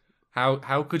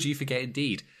 How could you forget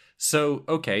indeed? So,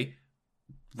 okay,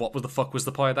 what the fuck was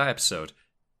the point of that episode?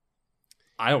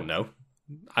 I don't know.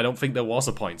 I don't think there was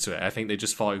a point to it. I think they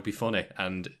just thought it would be funny,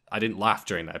 and I didn't laugh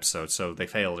during that episode, so they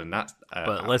failed in that.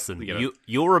 But listen,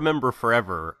 you'll remember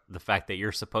forever the fact that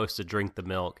you're supposed to drink the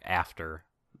milk after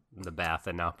the bath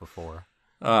and not before.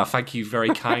 Thank you very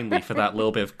kindly for that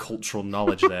little bit of cultural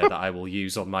knowledge there that I will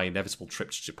use on my inevitable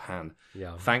trip to Japan.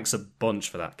 Yeah. Thanks a bunch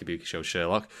for that, Kabuki Show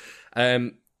Sherlock.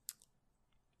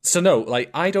 So no, like,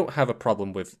 I don't have a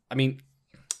problem with... I mean,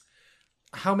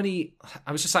 how many...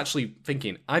 I was just actually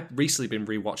thinking, I've recently been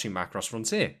rewatching Macross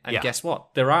Frontier, and guess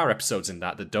what? There are episodes in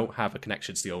that don't have a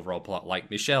connection to the overall plot,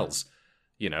 like Michelle's,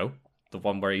 you know? The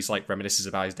one where he's, like, reminisces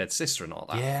about his dead sister and all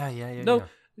that. Yeah.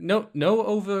 No,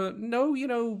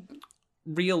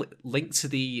 real link to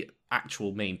the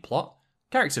actual main plot.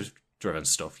 Character-driven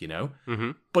stuff, you know?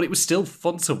 Mm-hmm. But it was still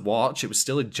fun to watch, it was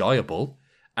still enjoyable,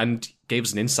 and gave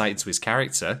us an insight into his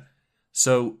character.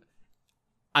 So,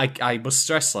 I must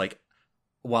stress, like,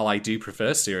 while I do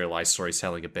prefer serialized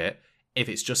storytelling a bit, if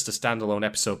it's just a standalone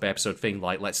episode-by-episode thing,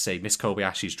 like, let's say, Miss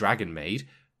Kobayashi's Dragon Maid,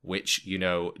 which, you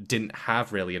know, didn't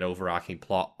have really an overarching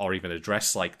plot or even a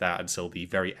dress like that until the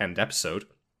very end episode,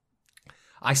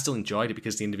 I still enjoyed it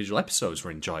because the individual episodes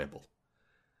were enjoyable.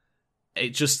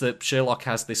 It's just that Sherlock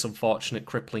has this unfortunate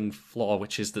crippling flaw,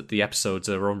 which is that the episodes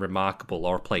are unremarkable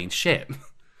or plain shit.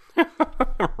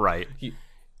 Right.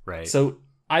 Right. So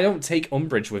I don't take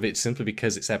umbrage with it simply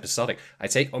because it's episodic. I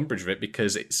take umbrage with it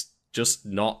because it's just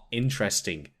not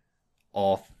interesting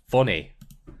or funny.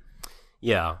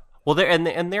 Yeah. Well,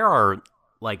 there are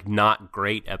like not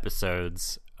great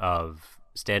episodes of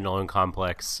Standalone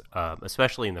Complex,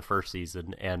 especially in the first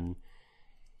season, and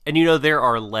you know, there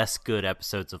are less good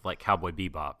episodes of like Cowboy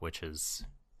Bebop, which is,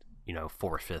 you know,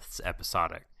 4/5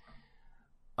 episodic.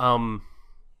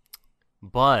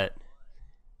 But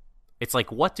it's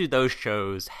like, what do those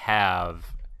shows have?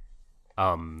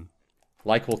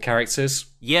 Likeable characters?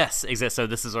 Yes, exactly. So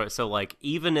this is so like,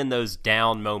 even in those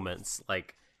down moments,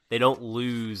 like, they don't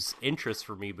lose interest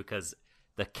for me because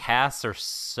the casts are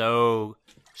so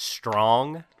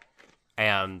strong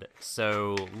and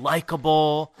so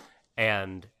likable,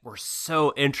 and we're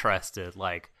so interested.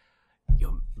 Like, you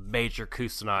know, Major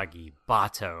Kusanagi,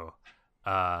 Bato,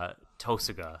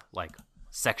 Tosuga, like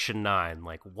Section 9,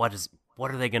 like what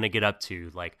are they going to get up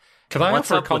to? Like, can I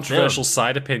offer a controversial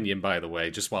side opinion, by the way,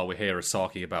 just while we're here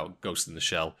talking about Ghost in the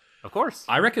Shell? Of course.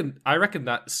 I reckon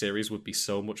that series would be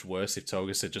so much worse if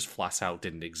Togusa just flat out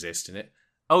didn't exist in it.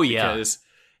 Oh yeah. Because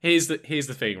here's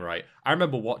the thing, right? I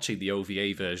remember watching the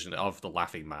OVA version of the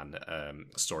Laughing Man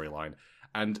storyline,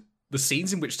 and the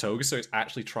scenes in which Togusa is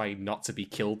actually trying not to be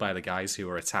killed by the guys who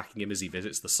are attacking him as he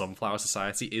visits the Sunflower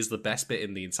Society is the best bit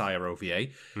in the entire OVA,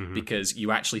 because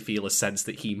you actually feel a sense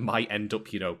that he might end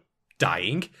up, you know,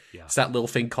 dying. Yeah. It's that little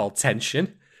thing called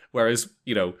tension. Whereas,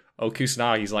 you know,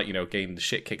 Kusunagi's like, you know, getting the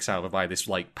shit kicks out of by this,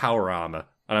 like, power armor.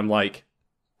 And I'm like,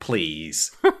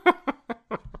 please.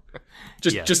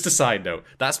 Just a side note.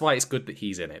 That's why it's good that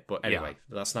he's in it. But anyway,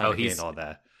 that's neither here nor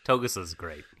there. Togusa's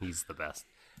great. He's the best.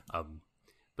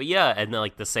 But yeah, and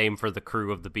like the same for the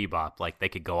crew of the Bebop. Like, they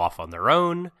could go off on their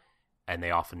own, and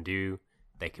they often do.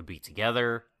 They could be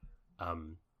together.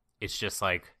 it's just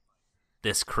like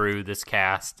this crew, this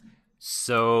cast,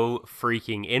 so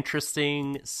freaking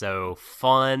interesting, so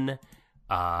fun.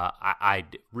 I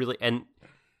really, and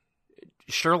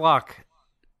Sherlock,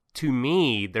 to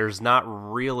me, there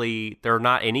are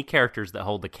not any characters that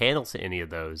hold the candle to any of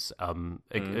those,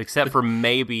 except for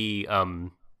maybe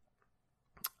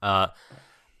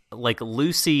like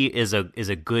Lucy is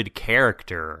a good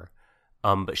character,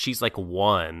 but she's like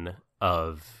one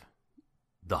of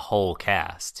the whole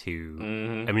cast who, I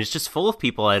mean, it's just full of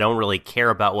people I don't really care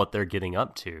about what they're getting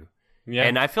up to. Yeah,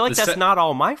 and I feel like that's not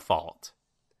all my fault.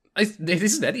 It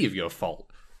isn't any of your fault,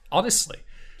 honestly.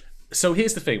 So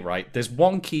here's the thing, right? There's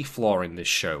one key flaw in this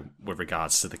show with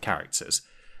regards to the characters,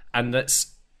 and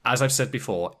that's, as I've said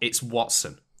before, it's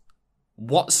Watson.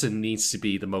 Watson needs to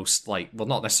be the most, like, well,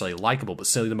 not necessarily likable, but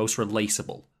certainly the most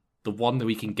relatable. The one that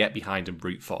we can get behind and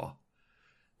root for.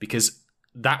 Because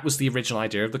that was the original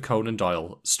idea of the Conan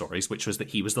Doyle stories, which was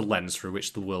that he was the lens through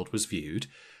which the world was viewed,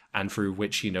 and through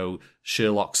which, you know,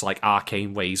 Sherlock's, like,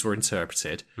 arcane ways were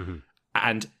interpreted. Mm-hmm.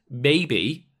 And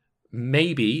maybe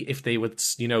if they were,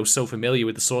 you know, so familiar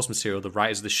with the source material, the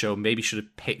writers of the show maybe should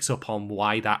have picked up on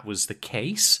why that was the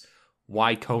case,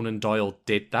 why Conan Doyle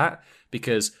did that,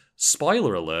 because,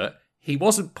 spoiler alert, he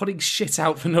wasn't putting shit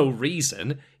out for no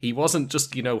reason. He wasn't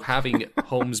just, you know, having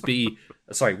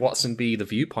Watson be the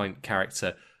viewpoint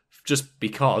character just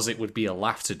because it would be a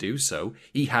laugh to do so.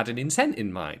 He had an intent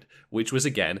in mind, which was,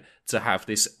 again, to have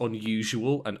this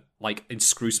unusual and, like,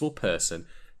 inscrutable person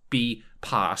be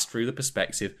passed through the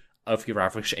perspective of your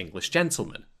average English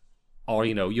gentleman. Or,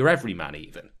 you know, your everyman,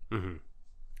 even. Mm-hmm.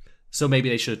 So maybe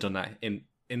they should have done that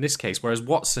in this case, whereas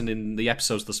Watson in the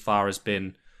episodes thus far has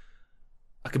been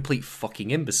a complete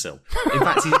fucking imbecile. In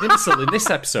fact, he's an imbecile in this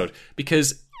episode,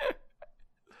 because...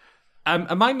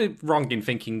 am I wrong in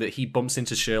thinking that he bumps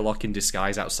into Sherlock in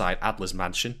disguise outside Adler's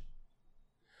mansion?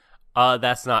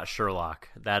 That's not Sherlock.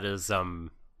 That is,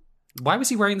 Why was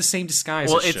he wearing the same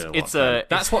disguise as Sherlock?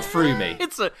 That's what threw me.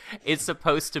 It's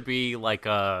supposed to be like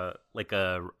a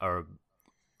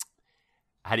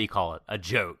how do you call it? A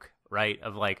joke, right?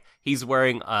 Of like, he's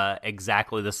wearing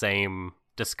exactly the same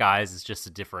disguise, it's just a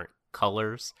different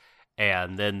colors,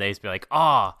 and then they'd be like,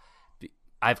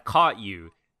 I've caught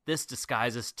you. This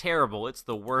disguise is terrible. It's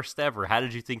the worst ever. How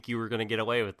did you think you were going to get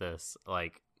away with this?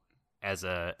 Like, as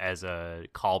a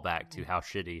callback to how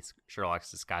shitty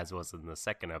Sherlock's disguise was in the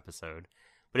second episode.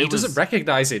 But he doesn't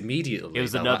recognize it immediately. It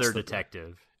was another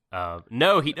detective.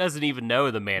 No, he doesn't even know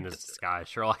the man is disguised.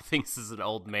 Sherlock thinks is an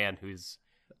old man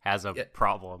has a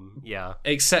problem. Yeah.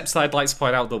 Except I'd like to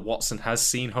point out that Watson has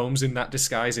seen Holmes in that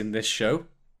disguise in this show.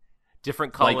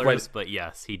 Different colors, but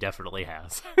yes, he definitely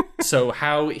has. This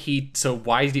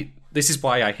is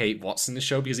why I hate Watson in the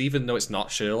show, because even though it's not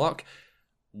Sherlock,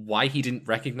 why he didn't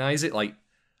recognize it, like,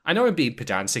 I know I'm being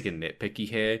pedantic and nitpicky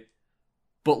here,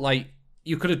 but, like,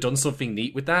 you could have done something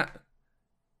neat with that,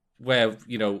 where,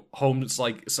 you know,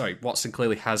 Watson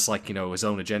clearly has, like, you know, his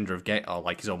own agenda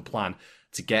his own plan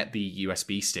to get the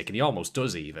USB stick, and he almost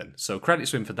does even, so credits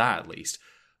to him for that at least.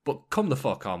 But come the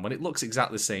fuck on, when it looks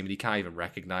exactly the same and he can't even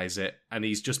recognize it, and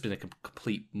he's just been a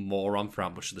complete moron for how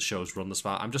much of the show's run thus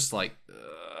far, I'm just like...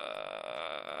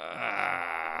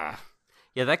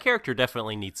 Yeah, that character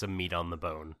definitely needs some meat on the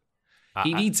bone.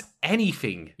 He needs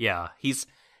anything. Yeah,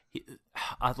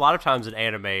 a lot of times in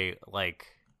anime, like,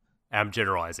 I'm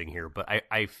generalizing here, but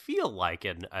I feel like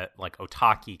in like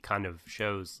Otaki kind of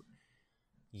shows,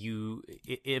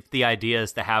 if the idea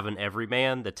is to have an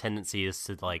everyman, the tendency is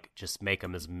to, like, just make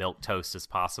him as milquetoast as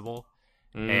possible.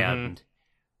 Mm-hmm. And,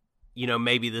 you know,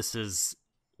 maybe this is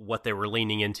what they were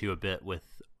leaning into a bit with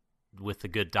the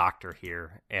Good Doctor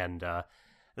here, and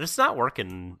it's not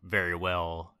working very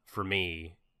well for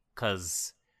me,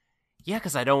 because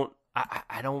I don't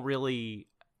really,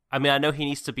 I mean, I know he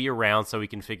needs to be around so we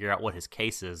can figure out what his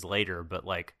case is later, but,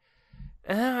 like,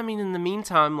 I mean, in the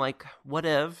meantime, like,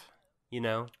 whatever. You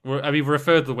know, we've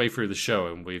referred the way through the show,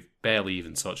 and we've barely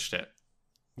even touched it.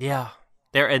 Yeah,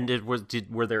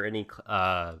 were there any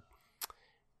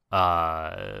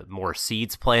more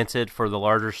seeds planted for the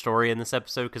larger story in this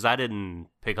episode? Because I didn't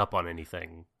pick up on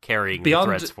anything carrying the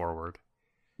threads forward.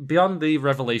 Beyond the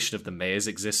revelation of the mayor's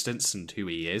existence and who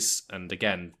he is, and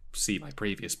again, see my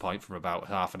previous point from about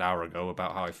half an hour ago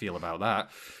about how I feel about that.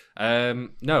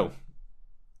 No.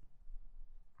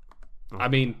 I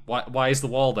mean, why is the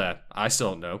wall there? I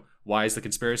still don't know. Why is the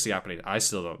conspiracy happening? I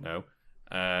still don't know.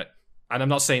 And I'm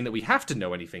not saying that we have to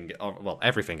know anything, or, well,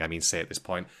 everything, I mean, say at this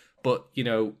point. But, you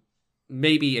know,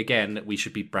 maybe, again, we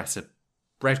should be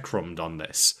breadcrumbed on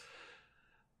this,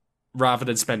 rather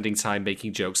than spending time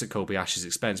making jokes at Kobayashi's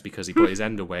expense because he put his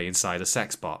end away inside a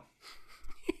sex bot.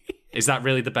 Is that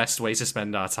really the best way to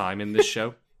spend our time in this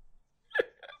show?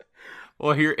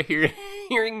 Well,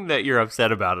 hearing that you're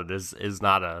upset about it is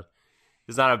not a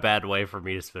bad way for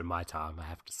me to spend my time. I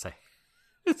have to say,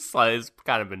 it's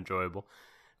kind of enjoyable.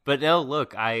 But no,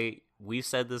 look, we've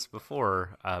said this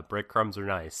before. Breadcrumbs are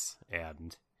nice,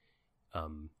 and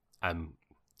I'm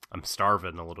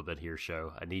starving a little bit here,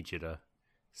 show. I need you to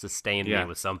sustain me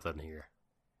with something here.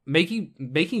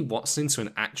 Making Watson into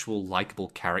an actual likable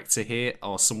character here,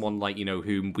 or someone like,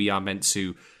 whom we are meant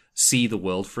to see the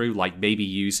world through, like maybe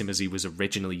use him as he was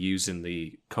originally used in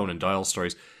the Conan Doyle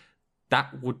stories,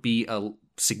 that would be a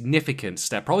significant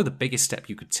step, probably the biggest step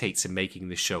you could take to making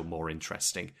this show more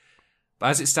interesting. But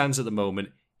as it stands at the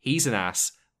moment, he's an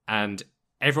ass, and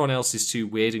everyone else is too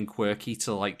weird and quirky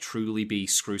to like truly be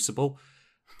scrutable.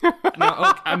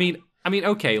 Now,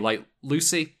 okay, like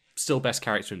Lucy, still best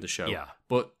character in the show. Yeah.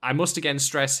 But I must again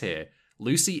stress here,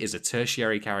 Lucy is a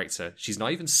tertiary character. She's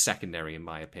not even secondary in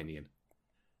my opinion.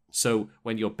 So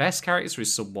when your best character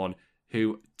is someone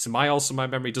who, to my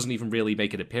memory, doesn't even really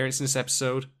make an appearance in this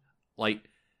episode, like,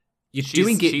 you're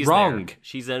doing it wrong. There.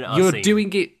 She's in You're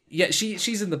doing it. Yeah,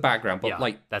 she's in the background,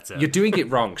 but that's it. You're doing it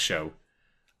wrong, show.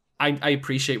 I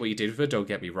appreciate what you did with her, don't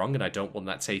get me wrong, and I don't want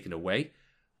that taken away.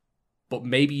 But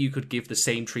maybe you could give the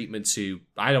same treatment to,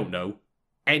 I don't know,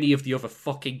 any of the other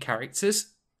fucking characters?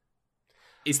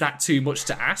 Is that too much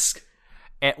to ask?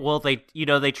 Well, they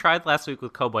tried last week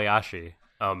with Kobayashi.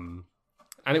 And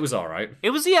it was alright.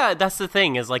 It was, yeah, that's the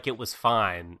thing, is like it was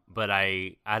fine, but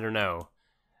I don't know.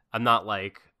 I'm not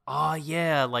like, oh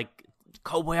yeah, like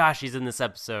Kobayashi's in this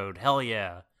episode, hell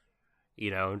yeah.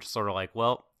 Just sort of like,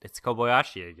 well, it's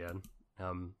Kobayashi again.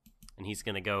 And he's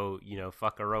gonna go,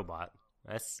 fuck a robot.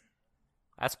 That's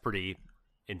pretty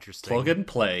interesting. Plug and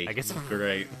play. I guess.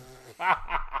 Great.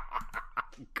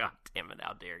 God damn it!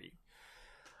 How dare you?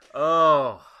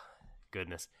 Oh,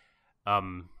 goodness.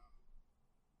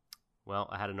 Well,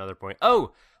 I had another point.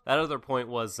 Oh, that other point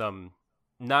was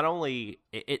not only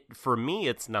it for me.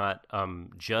 It's not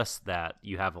just that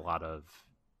you have a lot of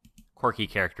quirky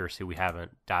characters who we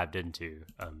haven't dived into.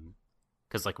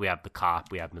 Because like we have the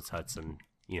cop, we have Miss Hudson.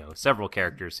 Several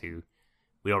characters who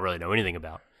we don't really know anything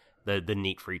about. The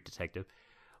neat freak detective.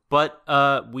 But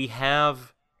we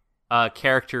have a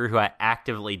character who I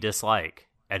actively dislike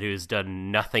and who's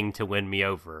done nothing to win me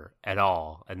over at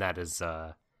all, and that is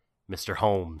Mr.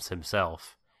 Holmes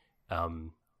himself.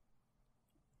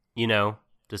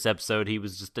 This episode he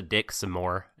was just a dick some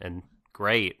more, and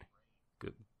great.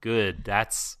 Good.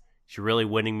 She's really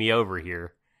winning me over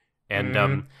here.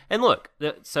 And and look,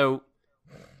 so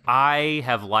I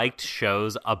have liked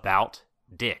shows about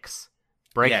dicks.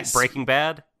 Breaking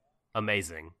Bad,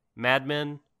 amazing. Mad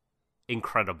Men,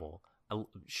 incredible.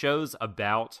 Shows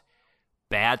about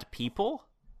bad people,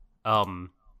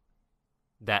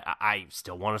 that I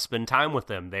still want to spend time with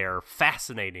them. They're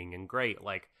fascinating and great.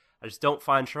 Like, I just don't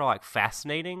find Sherlock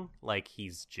fascinating. Like,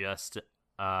 he's just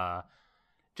an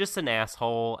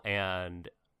asshole, and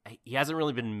he hasn't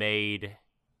really been made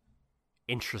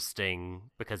interesting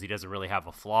because he doesn't really have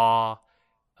a flaw.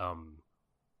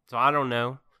 So I don't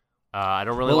know. I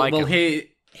don't really like him.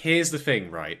 Here's the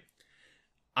thing, right?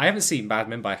 I haven't seen Mad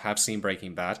Men, but I have seen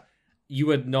Breaking Bad. You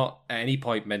were not at any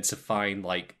point meant to find,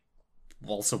 like,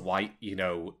 Walter White,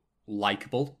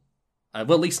 likable.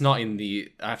 Well, at least not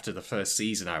after the first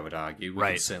season, I would argue. We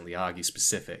can certainly argue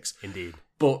specifics. Indeed.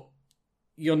 But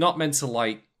you're not meant to,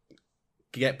 like,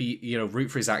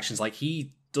 root for his actions. Like,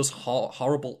 he does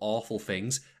horrible, awful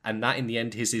things, and that, in the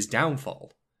end, is his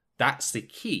downfall. That's the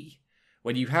key.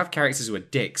 When you have characters who are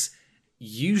dicks,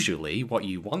 usually what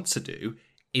you want to do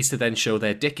is to then show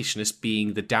their dickishness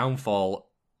being the downfall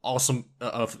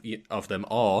of them,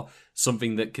 or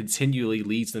something that continually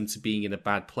leads them to being in a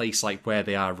bad place like where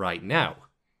they are right now.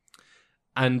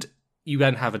 And you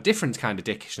then have a different kind of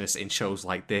dickishness in shows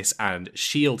like this and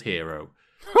Shield Hero,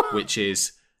 which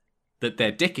is that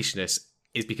their dickishness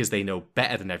is because they know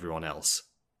better than everyone else.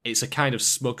 It's a kind of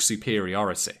smug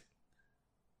superiority.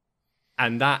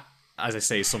 And that, as I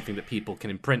say, is something that people can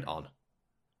imprint on.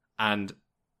 And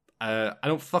I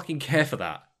don't fucking care for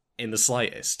that in the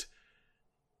slightest.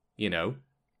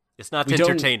 It's not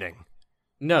entertaining.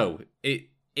 No,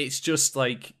 it's just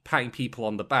like patting people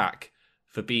on the back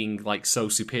for being like so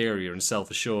superior and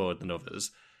self-assured than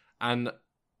others. And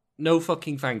no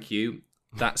fucking thank you.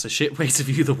 That's a shit way to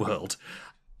view the world.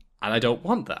 And I don't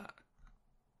want that.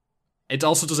 It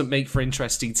also doesn't make for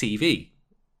interesting TV.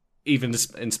 Even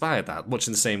inspired that, much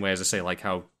in the same way as I say, like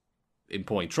how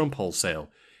importing Trump wholesale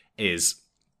is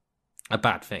a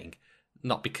bad thing.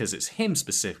 Not because it's him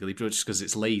specifically, but just because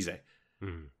it's lazy.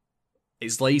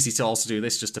 It's lazy to also do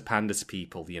this just to pander to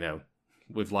people,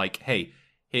 with like, hey,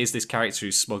 here's this character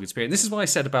who's smug and superior. And this is what I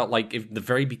said about like if the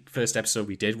very first episode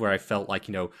we did, where I felt like,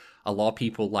 you know, a lot of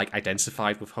people like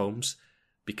identified with Holmes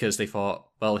because they thought,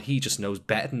 well, he just knows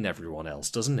better than everyone else,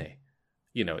 doesn't he?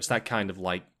 You know, it's that kind of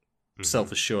like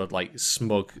self-assured, like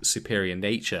smug, superior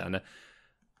nature, and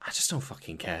I just don't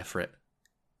fucking care for it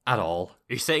at all.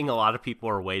 You're saying a lot of people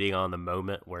are waiting on the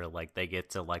moment where like they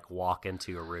get to like walk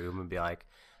into a room and be like,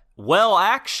 well,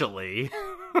 actually.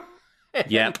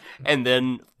 Yep. And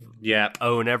then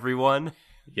own everyone.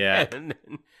 Yeah. And then,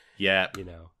 yeah. you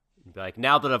know, be like,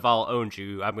 now that I've all owned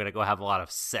you, I'm going to go have a lot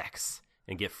of sex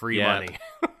and get free money.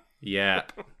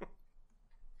 Yep.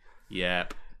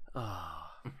 Yep.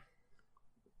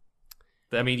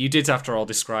 I mean, you did, after all,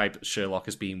 describe Sherlock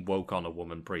as being woke on a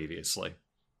woman previously.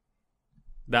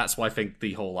 That's why I think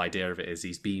the whole idea of it is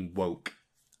he's being woke,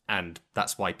 and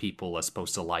that's why people are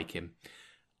supposed to like him.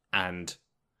 And,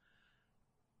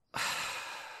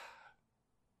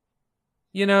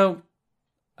 you know,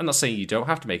 I'm not saying you don't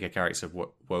have to make a character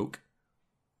woke.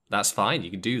 That's fine,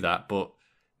 you can do that, but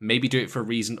maybe do it for a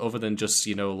reason other than just,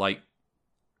 you know, like,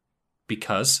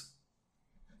 because.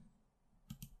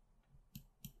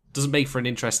 Doesn't make for an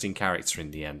interesting character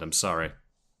in the end, I'm sorry.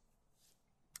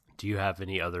 Do you have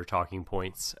any other talking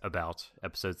points about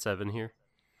episode 7 here?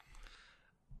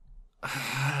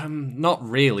 Not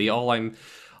really. All I'm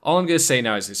going to say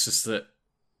now is it's just that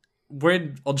we're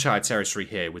in uncharted territory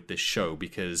here with this show,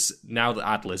 because now that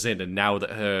Adler's in and now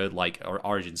that her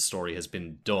origin story has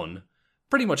been done,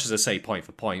 pretty much as I say, point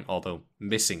for point, although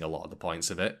missing a lot of the points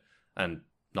of it and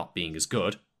not being as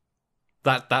good.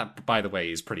 That by the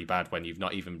way is pretty bad when you've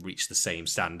not even reached the same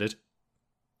standard.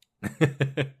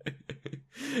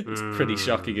 It's pretty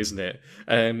shocking, isn't it?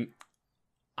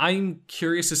 I'm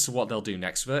curious as to what they'll do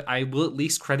next with it. I will at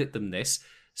least credit them this.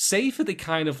 Say for the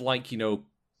kind of like, you know,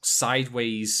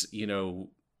 sideways, you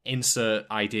know, insert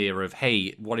idea of,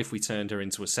 hey, what if we turned her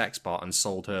into a sex bot and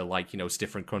sold her like, you know, to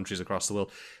different countries across the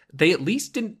world? They at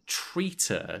least didn't treat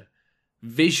her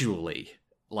visually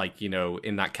like, you know,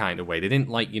 in that kind of way. They didn't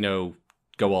like, you know,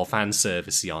 go all fan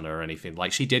servicey on her or anything.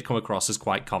 Like, she did come across as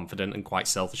quite confident and quite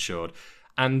self-assured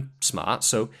and smart,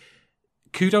 so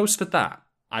kudos for that.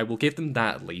 I will give them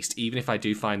that at least, even if I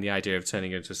do find the idea of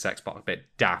turning her into a sex bot a bit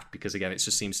daft, because again, it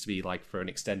just seems to be like for an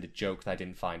extended joke that I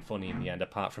didn't find funny in the end,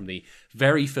 apart from the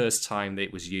very first time that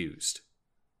it was used.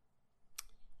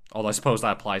 Although I suppose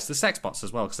that applies to sex bots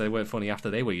as well, because they weren't funny after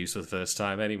they were used for the first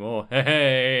time anymore.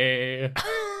 Hey!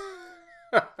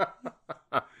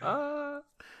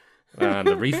 And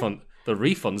the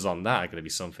refunds on that are going to be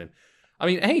something. I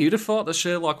mean, hey, you'd have thought that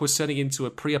Sherlock was turning into a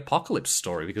pre-apocalypse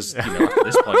story, because, you know, at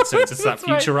this point, it's into that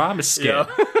Futurama skit. Yeah.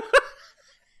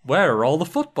 Where are all the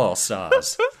football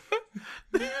stars?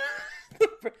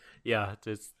 Yeah,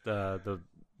 it's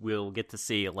we'll get to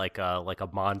see like a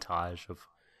montage of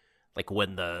like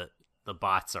when the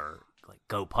bots are like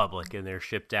go public and they're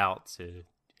shipped out to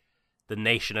the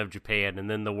nation of Japan and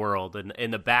then the world, and in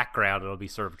the background it'll be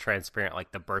sort of transparent,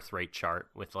 like the birth rate chart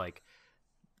with like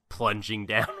plunging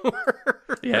downward.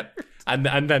 Yeah, and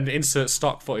then insert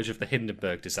stock footage of the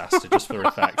Hindenburg disaster just for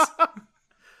effect.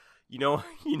 You know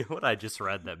what I just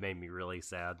read that made me really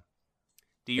sad?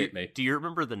 Do you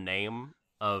remember the name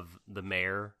of the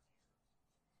mayor,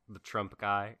 the Trump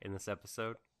guy in this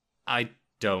episode? I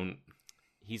don't.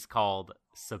 He's called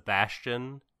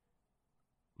Sebastian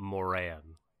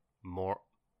Moran. Moran.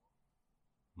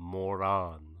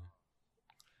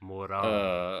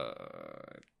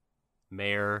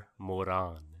 Mayor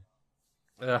Moran.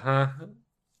 Uh-huh.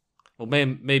 Well,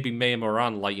 maybe Mayor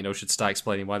Moran, like, you know, should start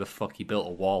explaining why the fuck he built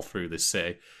a wall through this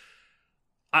city.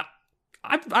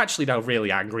 I'm actually now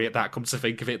really angry at that, come to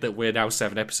think of it, that we're now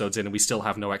 7 episodes in and we still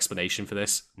have no explanation for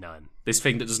this. None. This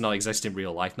thing that does not exist in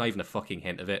real life, not even a fucking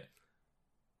hint of it.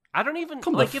 I don't even...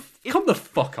 Come the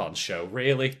fuck on, show,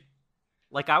 really?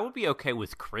 Like, I would be okay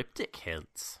with cryptic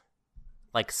hints.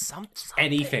 Like, something.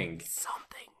 Anything.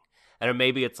 Something. And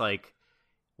maybe it's like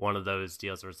one of those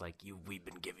deals where it's like, we've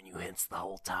been giving you hints the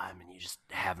whole time and you just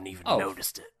haven't even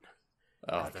noticed it.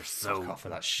 Oh, they're so for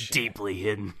that shit. Deeply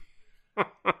hidden.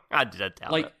 I did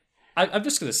doubt it. I'm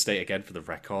just going to state again for the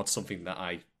record something that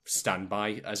I stand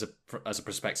by as a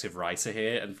prospective writer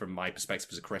here, and from my perspective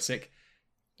as a critic.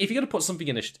 If you're going to put something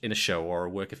in a show or a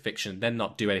work of fiction, then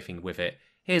not do anything with it,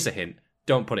 here's a hint.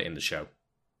 Don't put it in the show.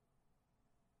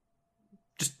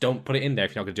 Just don't put it in there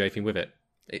if you're not going to do anything with it.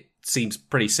 It seems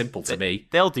pretty simple to me.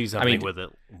 They'll do something with it.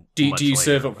 Do you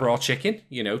serve up raw chicken,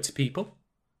 you know, to people?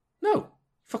 No.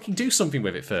 Fucking do something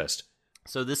with it first.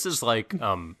 So this is like,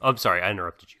 I'm sorry, I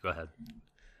interrupted you. Go ahead.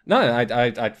 No,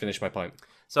 I'd finished my point.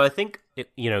 So I think,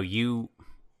 you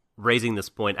raising this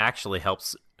point actually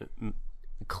helps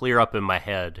clear up in my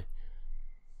head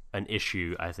an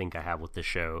issue I think I have with the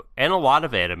show, and a lot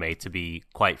of anime, to be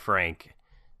quite frank.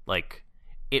 Like,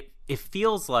 it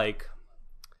feels like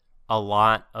a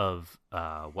lot of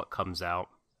what comes out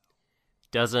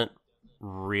doesn't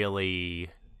really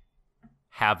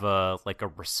have a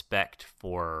respect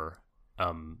for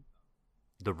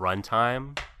the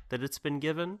runtime that it's been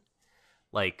given.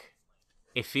 Like,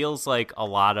 it feels like a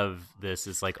lot of this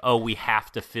is like, oh, we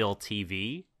have to fill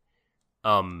TV,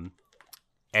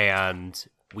 and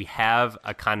we have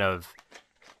a kind of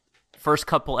first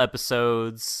couple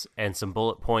episodes and some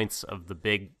bullet points of the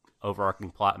big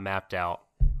overarching plot mapped out.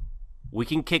 We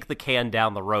can kick the can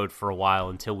down the road for a while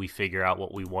until we figure out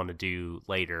what we want to do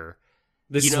later.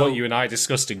 This is what you and I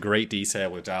discussed in great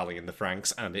detail with Darling in the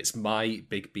Franxx, and it's my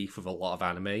big beef with a lot of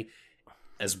anime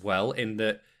as well, in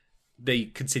that they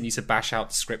continue to bash out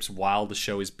the scripts while the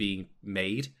show is being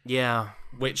made. Yeah.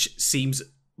 Which seems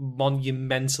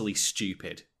monumentally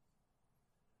stupid.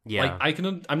 Yeah. Like,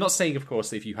 I'm not saying, of course,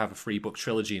 that if you have a 3-book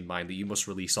trilogy in mind, that you must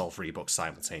release all 3 books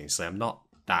simultaneously. I'm not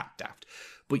that daft.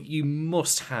 But you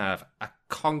must have a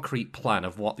concrete plan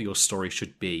of what your story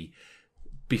should be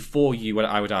before you,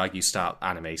 I would argue, start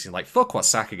animating. Like, fuck what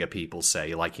Sakuga people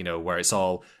say, like, you know, where it's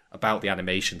all about the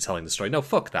animation telling the story. No,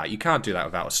 fuck that. You can't do that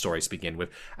without a story to begin with.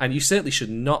 And you certainly should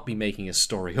not be making a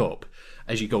story up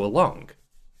as you go along.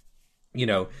 You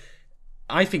know,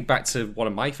 I think back to one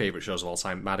of my favourite shows of all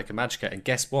time, Madoka Magica, and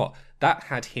guess what? That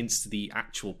had hints to the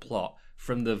actual plot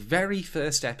from the very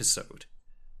first episode.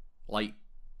 Like,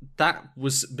 that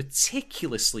was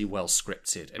meticulously well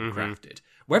scripted and crafted.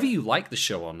 Whether you like the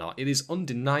show or not, it is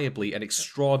undeniably an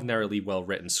extraordinarily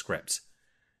well-written script.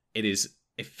 It is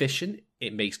efficient,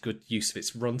 it makes good use of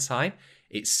its runtime,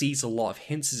 it sees a lot of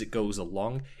hints as it goes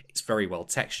along, it's very well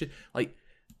textured. Like,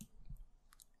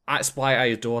 that's why I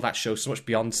adore that show so much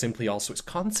beyond simply also its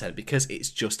content, because it's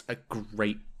just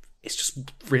it's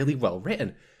just really well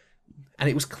written. And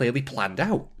it was clearly planned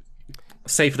out.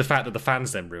 Save for the fact that the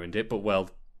fans then ruined it, but well,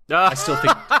 I still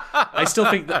think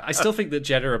that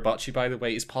Jenna Abachi, by the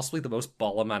way, is possibly the most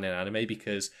baller man in anime,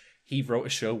 because he wrote a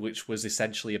show which was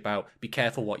essentially about be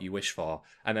careful what you wish for,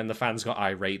 and then the fans got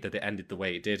irate that it ended the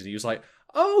way it did, and he was like,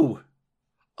 oh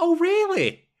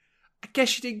really? I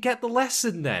guess you didn't get the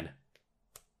lesson then.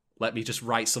 Let me just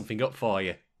write something up for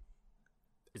you.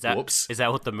 Whoops. Is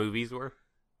that what the movies were?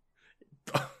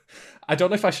 I don't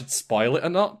know if I should spoil it or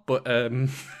not, but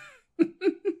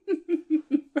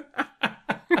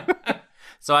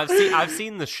So I've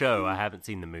seen the show. I haven't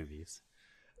seen the movies.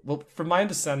 Well, from my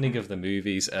understanding of the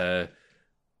movies,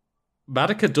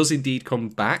 Madoka does indeed come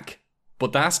back,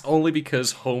 but that's only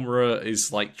because Homura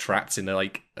is like trapped in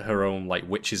like her own like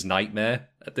witch's nightmare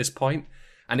at this point,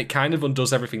 and it kind of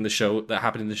undoes everything that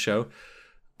happened in the show,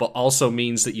 but also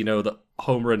means that, you know, that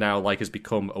Homura now like has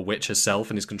become a witch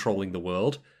herself and is controlling the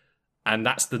world, and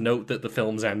that's the note that the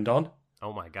films end on.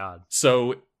 Oh my god!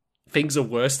 So things are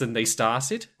worse than they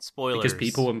started. Spoilers because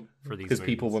people were for these because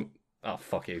movies. people were oh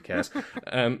fuck it, who cares?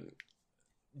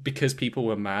 Because people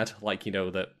were mad, like, you know,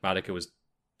 that Madoka was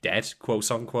dead, quote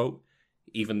unquote,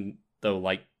 even though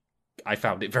like I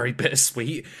found it very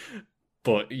bittersweet.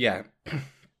 But yeah,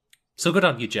 so good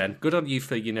on you, Jen. Good on you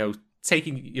for, you know,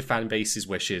 taking your fan base's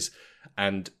wishes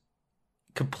and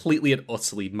completely and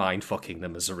utterly mind fucking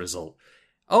them as a result.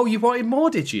 Oh, you wanted more,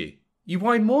 did you? You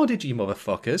wanted more, did you,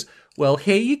 motherfuckers? Well,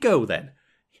 here you go then.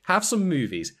 Have some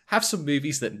movies. Have some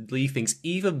movies that leave things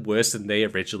even worse than they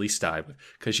originally started with.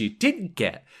 Because you didn't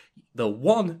get the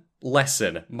one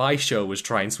lesson my show was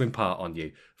trying to impart on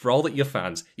you. For all that you're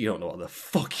fans, you don't know what the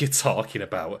fuck you're talking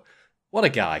about. What a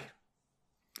guy.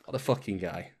 What a fucking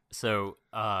guy. So,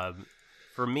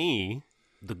 for me,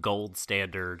 the gold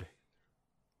standard,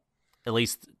 at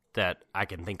least that I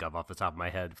can think of off the top of my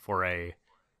head, for a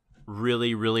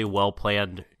really, really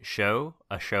well-planned show,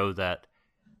 a show that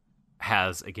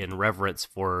has, again, reverence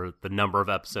for the number of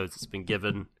episodes it's been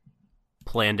given,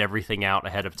 planned everything out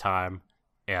ahead of time,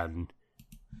 and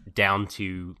down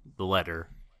to the letter,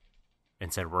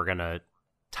 and said, we're going to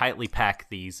tightly pack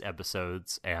these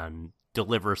episodes and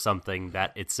deliver something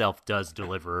that itself does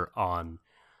deliver on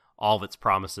all of its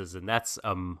promises, and that's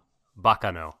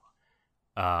Bakano.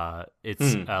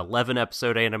 It's 11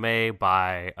 episode anime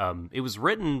by it was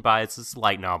written by, it's this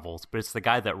light novels, but it's the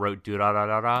guy that wrote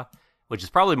Durarara, which is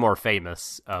probably more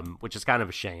famous, which is kind of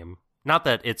a shame. Not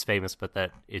that it's famous, but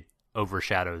that it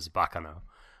overshadows Bakano.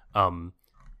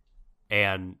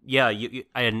 And yeah,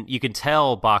 you can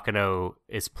tell Bakano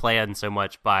is planned so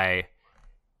much by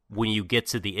when you get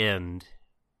to the end,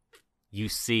 you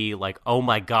see like, oh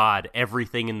my god,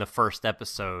 everything in the first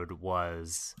episode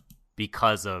was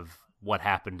because of what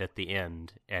happened at the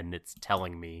end, and it's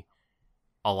telling me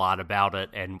a lot about it,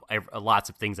 and lots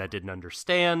of things I didn't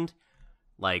understand,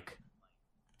 like,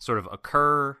 sort of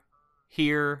occur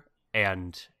here,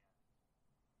 and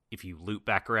if you loop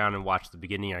back around and watch the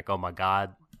beginning, you're like, oh my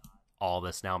god, all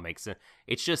this now makes sense.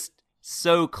 It's just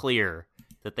so clear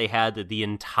that they had the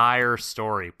entire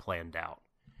story planned out,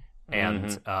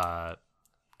 and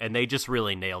they just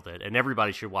really nailed it. And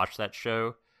everybody should watch that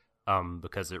show,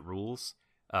 because it rules.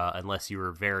 Unless you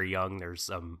were very young, there's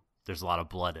a lot of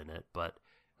blood in it, but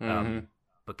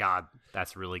God,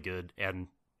 that's really good. And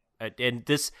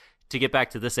this, to get back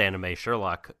to this anime,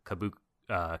 Sherlock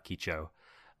Kabukicho,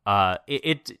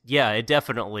 it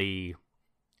definitely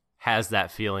has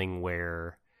that feeling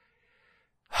where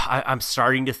I'm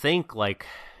starting to think, like,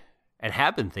 and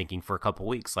have been thinking for a couple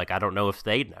weeks, like, I don't know if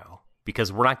they know,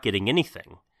 because we're not getting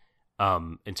anything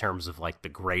in terms of, like, the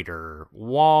greater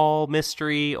Wall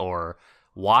mystery or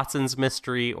Watson's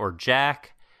mystery or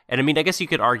Jack. And I mean, I guess you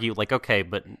could argue, like, okay,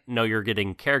 but no, you're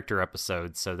getting character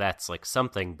episodes, so that's like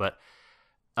something, but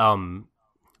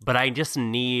I just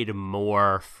need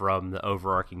more from the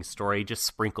overarching story, just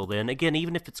sprinkled in again,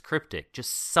 even if it's cryptic,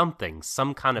 just something,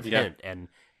 some kind of hint.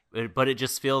 But it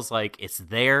just feels like it's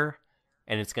there,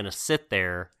 and it's gonna sit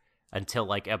there until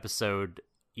like episode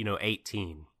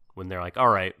 18, when they're like, all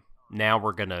right, now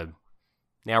we're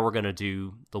gonna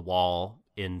do the Wall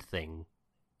end thing.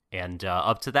 And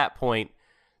up to that point,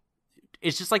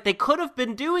 it's just like they could have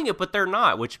been doing it, but they're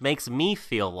not, which makes me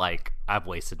feel like I've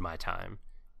wasted my time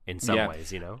in some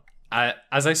ways,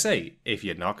 As I say, if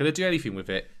you're not going to do anything with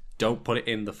it, don't put it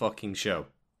in the fucking show.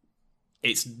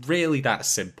 It's really that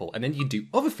simple. And then you do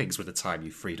other things with the time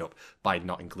you freed up by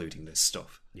not including this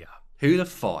stuff. Yeah. Who'd have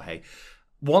thought, hey?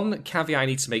 One caveat I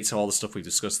need to make to all the stuff we've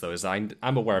discussed, though, is I'm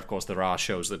aware, of course, there are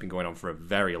shows that have been going on for a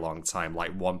very long time,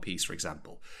 like One Piece, for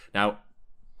example. Now,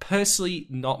 personally,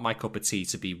 not my cup of tea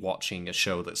to be watching a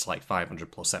show that's like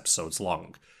 500 plus episodes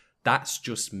long. That's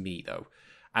just me, though.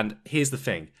 And here's the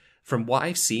thing. From what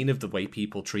I've seen of the way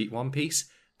people treat One Piece,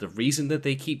 the reason that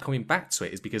they keep coming back to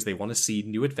it is because they want to see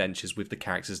new adventures with the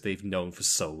characters they've known for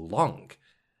so long.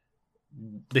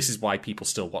 This is why people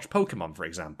still watch Pokemon, for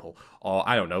example. Or,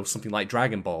 I don't know, something like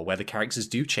Dragon Ball, where the characters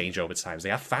do change over time. They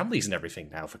have families and everything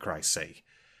now, for Christ's sake.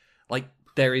 Like,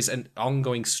 there is an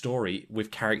ongoing story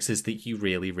with characters that you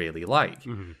really, really like.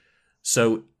 Mm-hmm.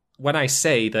 So, when I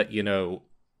say that,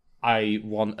 I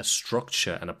want a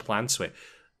structure and a plan to it,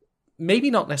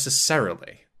 maybe not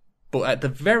necessarily, but at the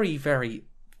very, very,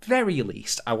 very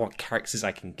least, I want characters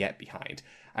I can get behind.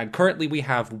 And currently we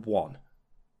have one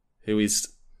who is,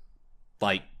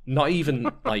 like, not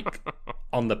even, like,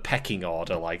 on the pecking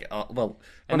order, like, well...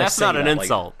 And that's not an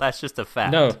insult, that's just a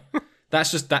fact. No,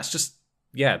 that's just,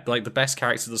 yeah, like, the best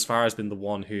character thus far has been the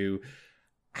one who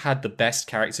had the best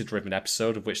character-driven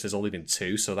episode, of which there's only been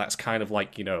 2, so that's kind of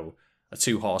like, a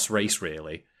 2-horse race,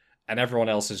 really. And everyone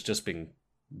else has just been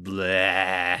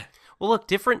bleh. Well, look,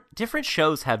 different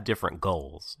shows have different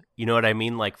goals. You know what I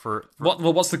mean? Like for...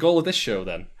 What's the goal of this show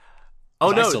then?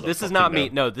 Oh no, this is not me.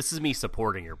 No, this is me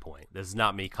supporting your point. This is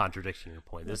not me contradicting your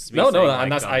point. This is me no, saying,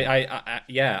 and that's I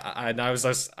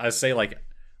say, like,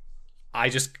 I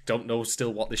just don't know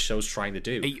still what this show's trying to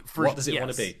do. What does it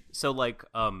want to be? So like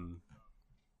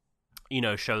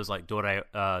shows like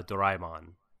Doraemon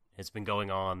has been going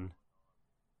on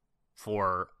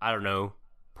for, I don't know,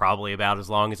 probably about as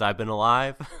long as I've been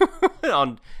alive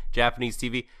on Japanese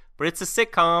TV. But it's a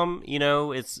sitcom,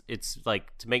 it's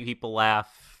like to make people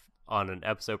laugh on an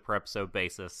episode per episode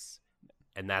basis,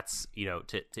 and that's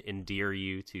to endear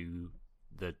you to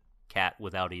the cat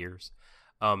without ears.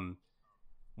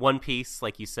 One Piece,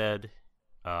 like you said,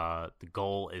 the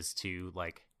goal is to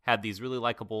like have these really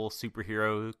likable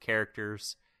superhero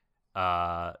characters,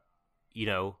 have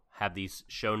these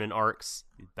shonen arcs,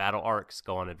 these battle arcs,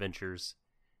 go on adventures.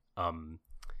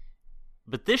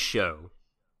 But this show,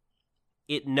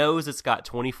 it knows it's got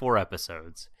 24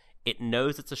 episodes. It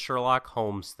knows it's a Sherlock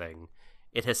Holmes thing.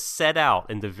 It has set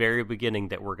out in the very beginning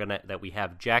that we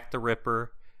have Jack the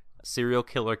Ripper, a serial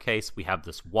killer case. We have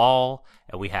this Wall,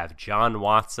 and we have John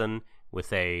Watson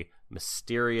with a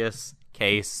mysterious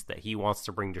case that he wants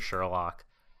to bring to Sherlock.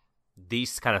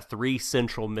 These kind of 3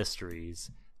 central mysteries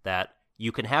that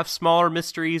you can have smaller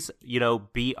mysteries,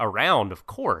 be around, of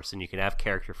course, and you can have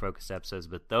character-focused episodes,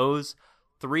 but those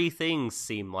 3 things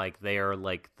seem like they are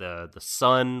like the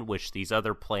sun, which these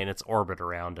other planets orbit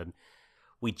around, and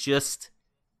we just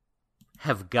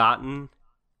have gotten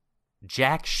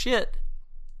jack shit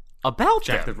about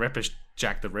Jack them. the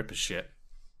Ripper shit.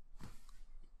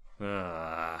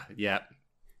 Yeah,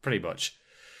 pretty much.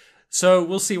 So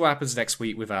we'll see what happens next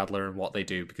week with Adler and what they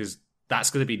do, because that's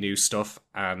going to be new stuff,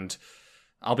 and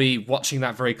I'll be watching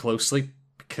that very closely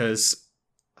because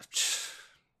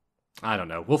I don't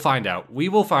know. We'll find out. We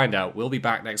will find out. We'll be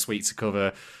back next week to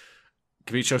cover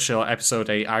Kabukicho Show Episode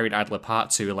 8, Irene Adler Part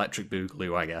 2, Electric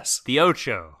Boogaloo, I guess. The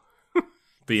Ocho.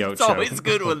 The Ocho. It's always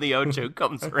good when the Ocho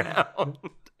comes around.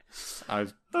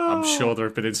 I'm sure there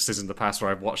have been instances in the past where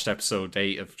I've watched Episode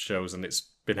 8 of shows and it's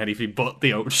been anything but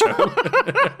the Ocho.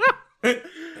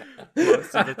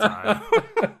 Most of the time.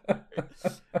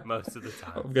 Most of the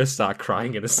time. I'm going to start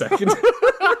crying in a second.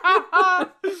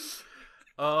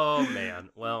 Oh, man.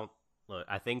 Well, look,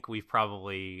 I think we've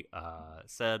probably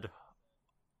said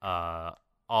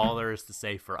all there is to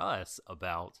say for us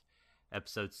about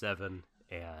Episode 7,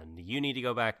 and you need to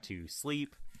go back to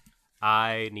sleep.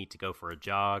 I need to go for a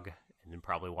jog and then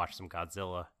probably watch some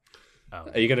Godzilla.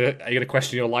 Are you gonna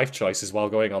question your life choices while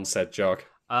going on said jog?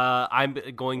 I'm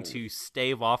going to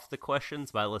stave off the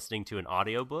questions by listening to an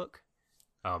audiobook.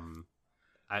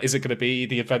 Is it going to be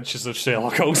The Adventures of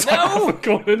Sherlock Holmes?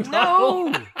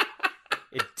 No!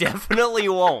 It definitely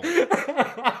won't.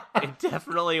 It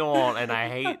definitely won't, and I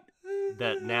hate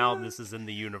that now this is in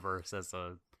the universe as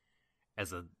a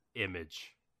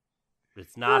image.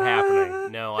 It's not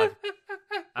happening. No,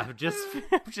 I've just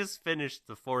finished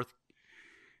the 4th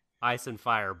Ice and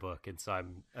Fire book, and so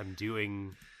I'm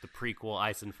doing the prequel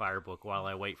Ice and Fire book while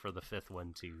I wait for the 5th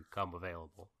one to come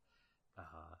available.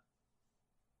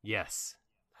 Yes,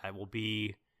 I will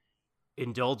be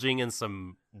indulging in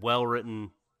some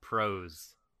well-written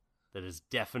prose that is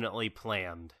definitely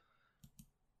planned.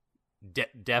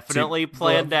 Definitely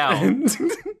planned out.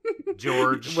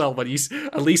 George. Well, when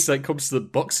at least that comes to the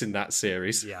books in that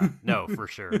series. Yeah, no, for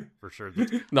sure.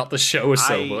 Not the show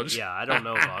so much. Yeah, I don't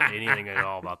know about anything at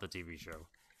all about the TV show.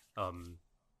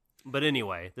 But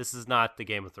anyway, this is not the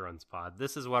Game of Thrones pod.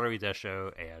 This is Wataru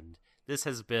Desho, and this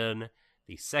has been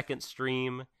the second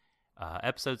stream,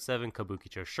 episode 7,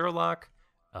 Kabukicho Sherlock.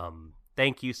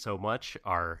 Thank you so much,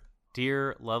 our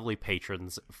dear, lovely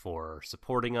patrons, for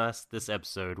supporting us. This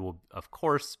episode will, of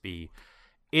course, be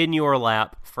in your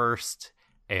lap first,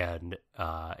 and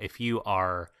if you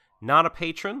are not a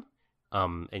patron,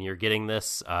 and you're getting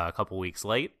this a couple weeks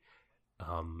late,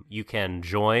 you can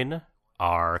join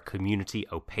our community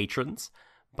of patrons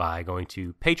by going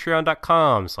to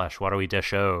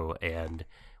patreon.com/wataruidesho, and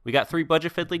we got 3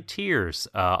 Budget Fed League tiers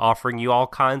offering you all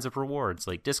kinds of rewards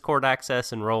like Discord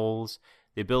access and roles,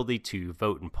 the ability to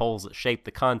vote in polls that shape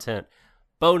the content,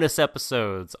 bonus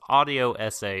episodes, audio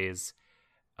essays,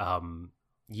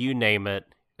 you name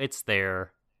it, it's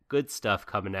there. Good stuff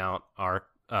coming out. Our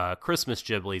Christmas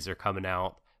Ghiblies are coming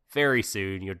out very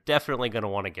soon. You're definitely going to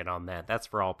want to get on that. That's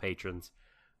for all patrons.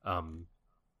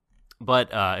 But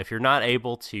if you're not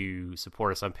able to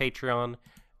support us on Patreon,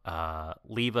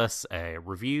 leave us a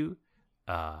review,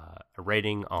 a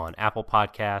rating on Apple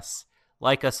Podcasts,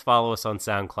 like us, follow us on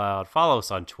SoundCloud, follow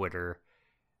us on Twitter,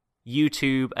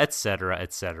 YouTube, etc.,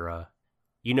 etc.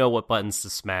 You know what buttons to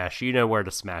smash. You know where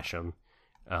to smash them.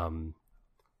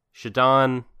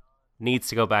 Shadon needs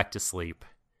to go back to sleep.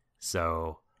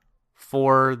 So,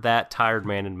 for that tired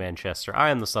man in Manchester,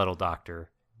 I am the Subtle Doctor,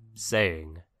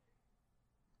 saying,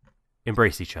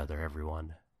 embrace each other,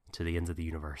 everyone, to the ends of the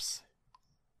universe.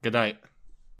 Good night.